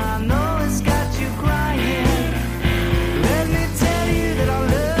breakdown, I know it's got you crying. Let me tell you that I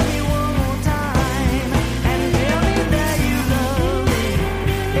love you one more time, and tell me that you love me,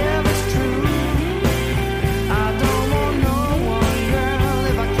 if it's true. I don't want no one, girl,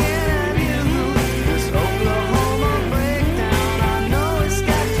 if I can't have you. This Oklahoma breakdown, I know it's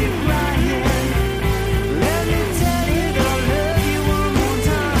got you crying. Let me tell you that I love you one more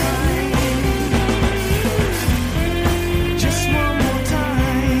time. Just one more time.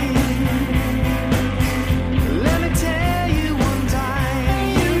 Let me tell you one time,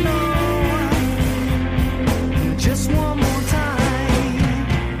 you know. Just one more time.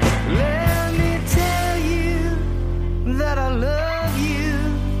 Let me tell you that I love you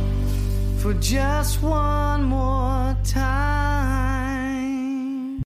for just one more time.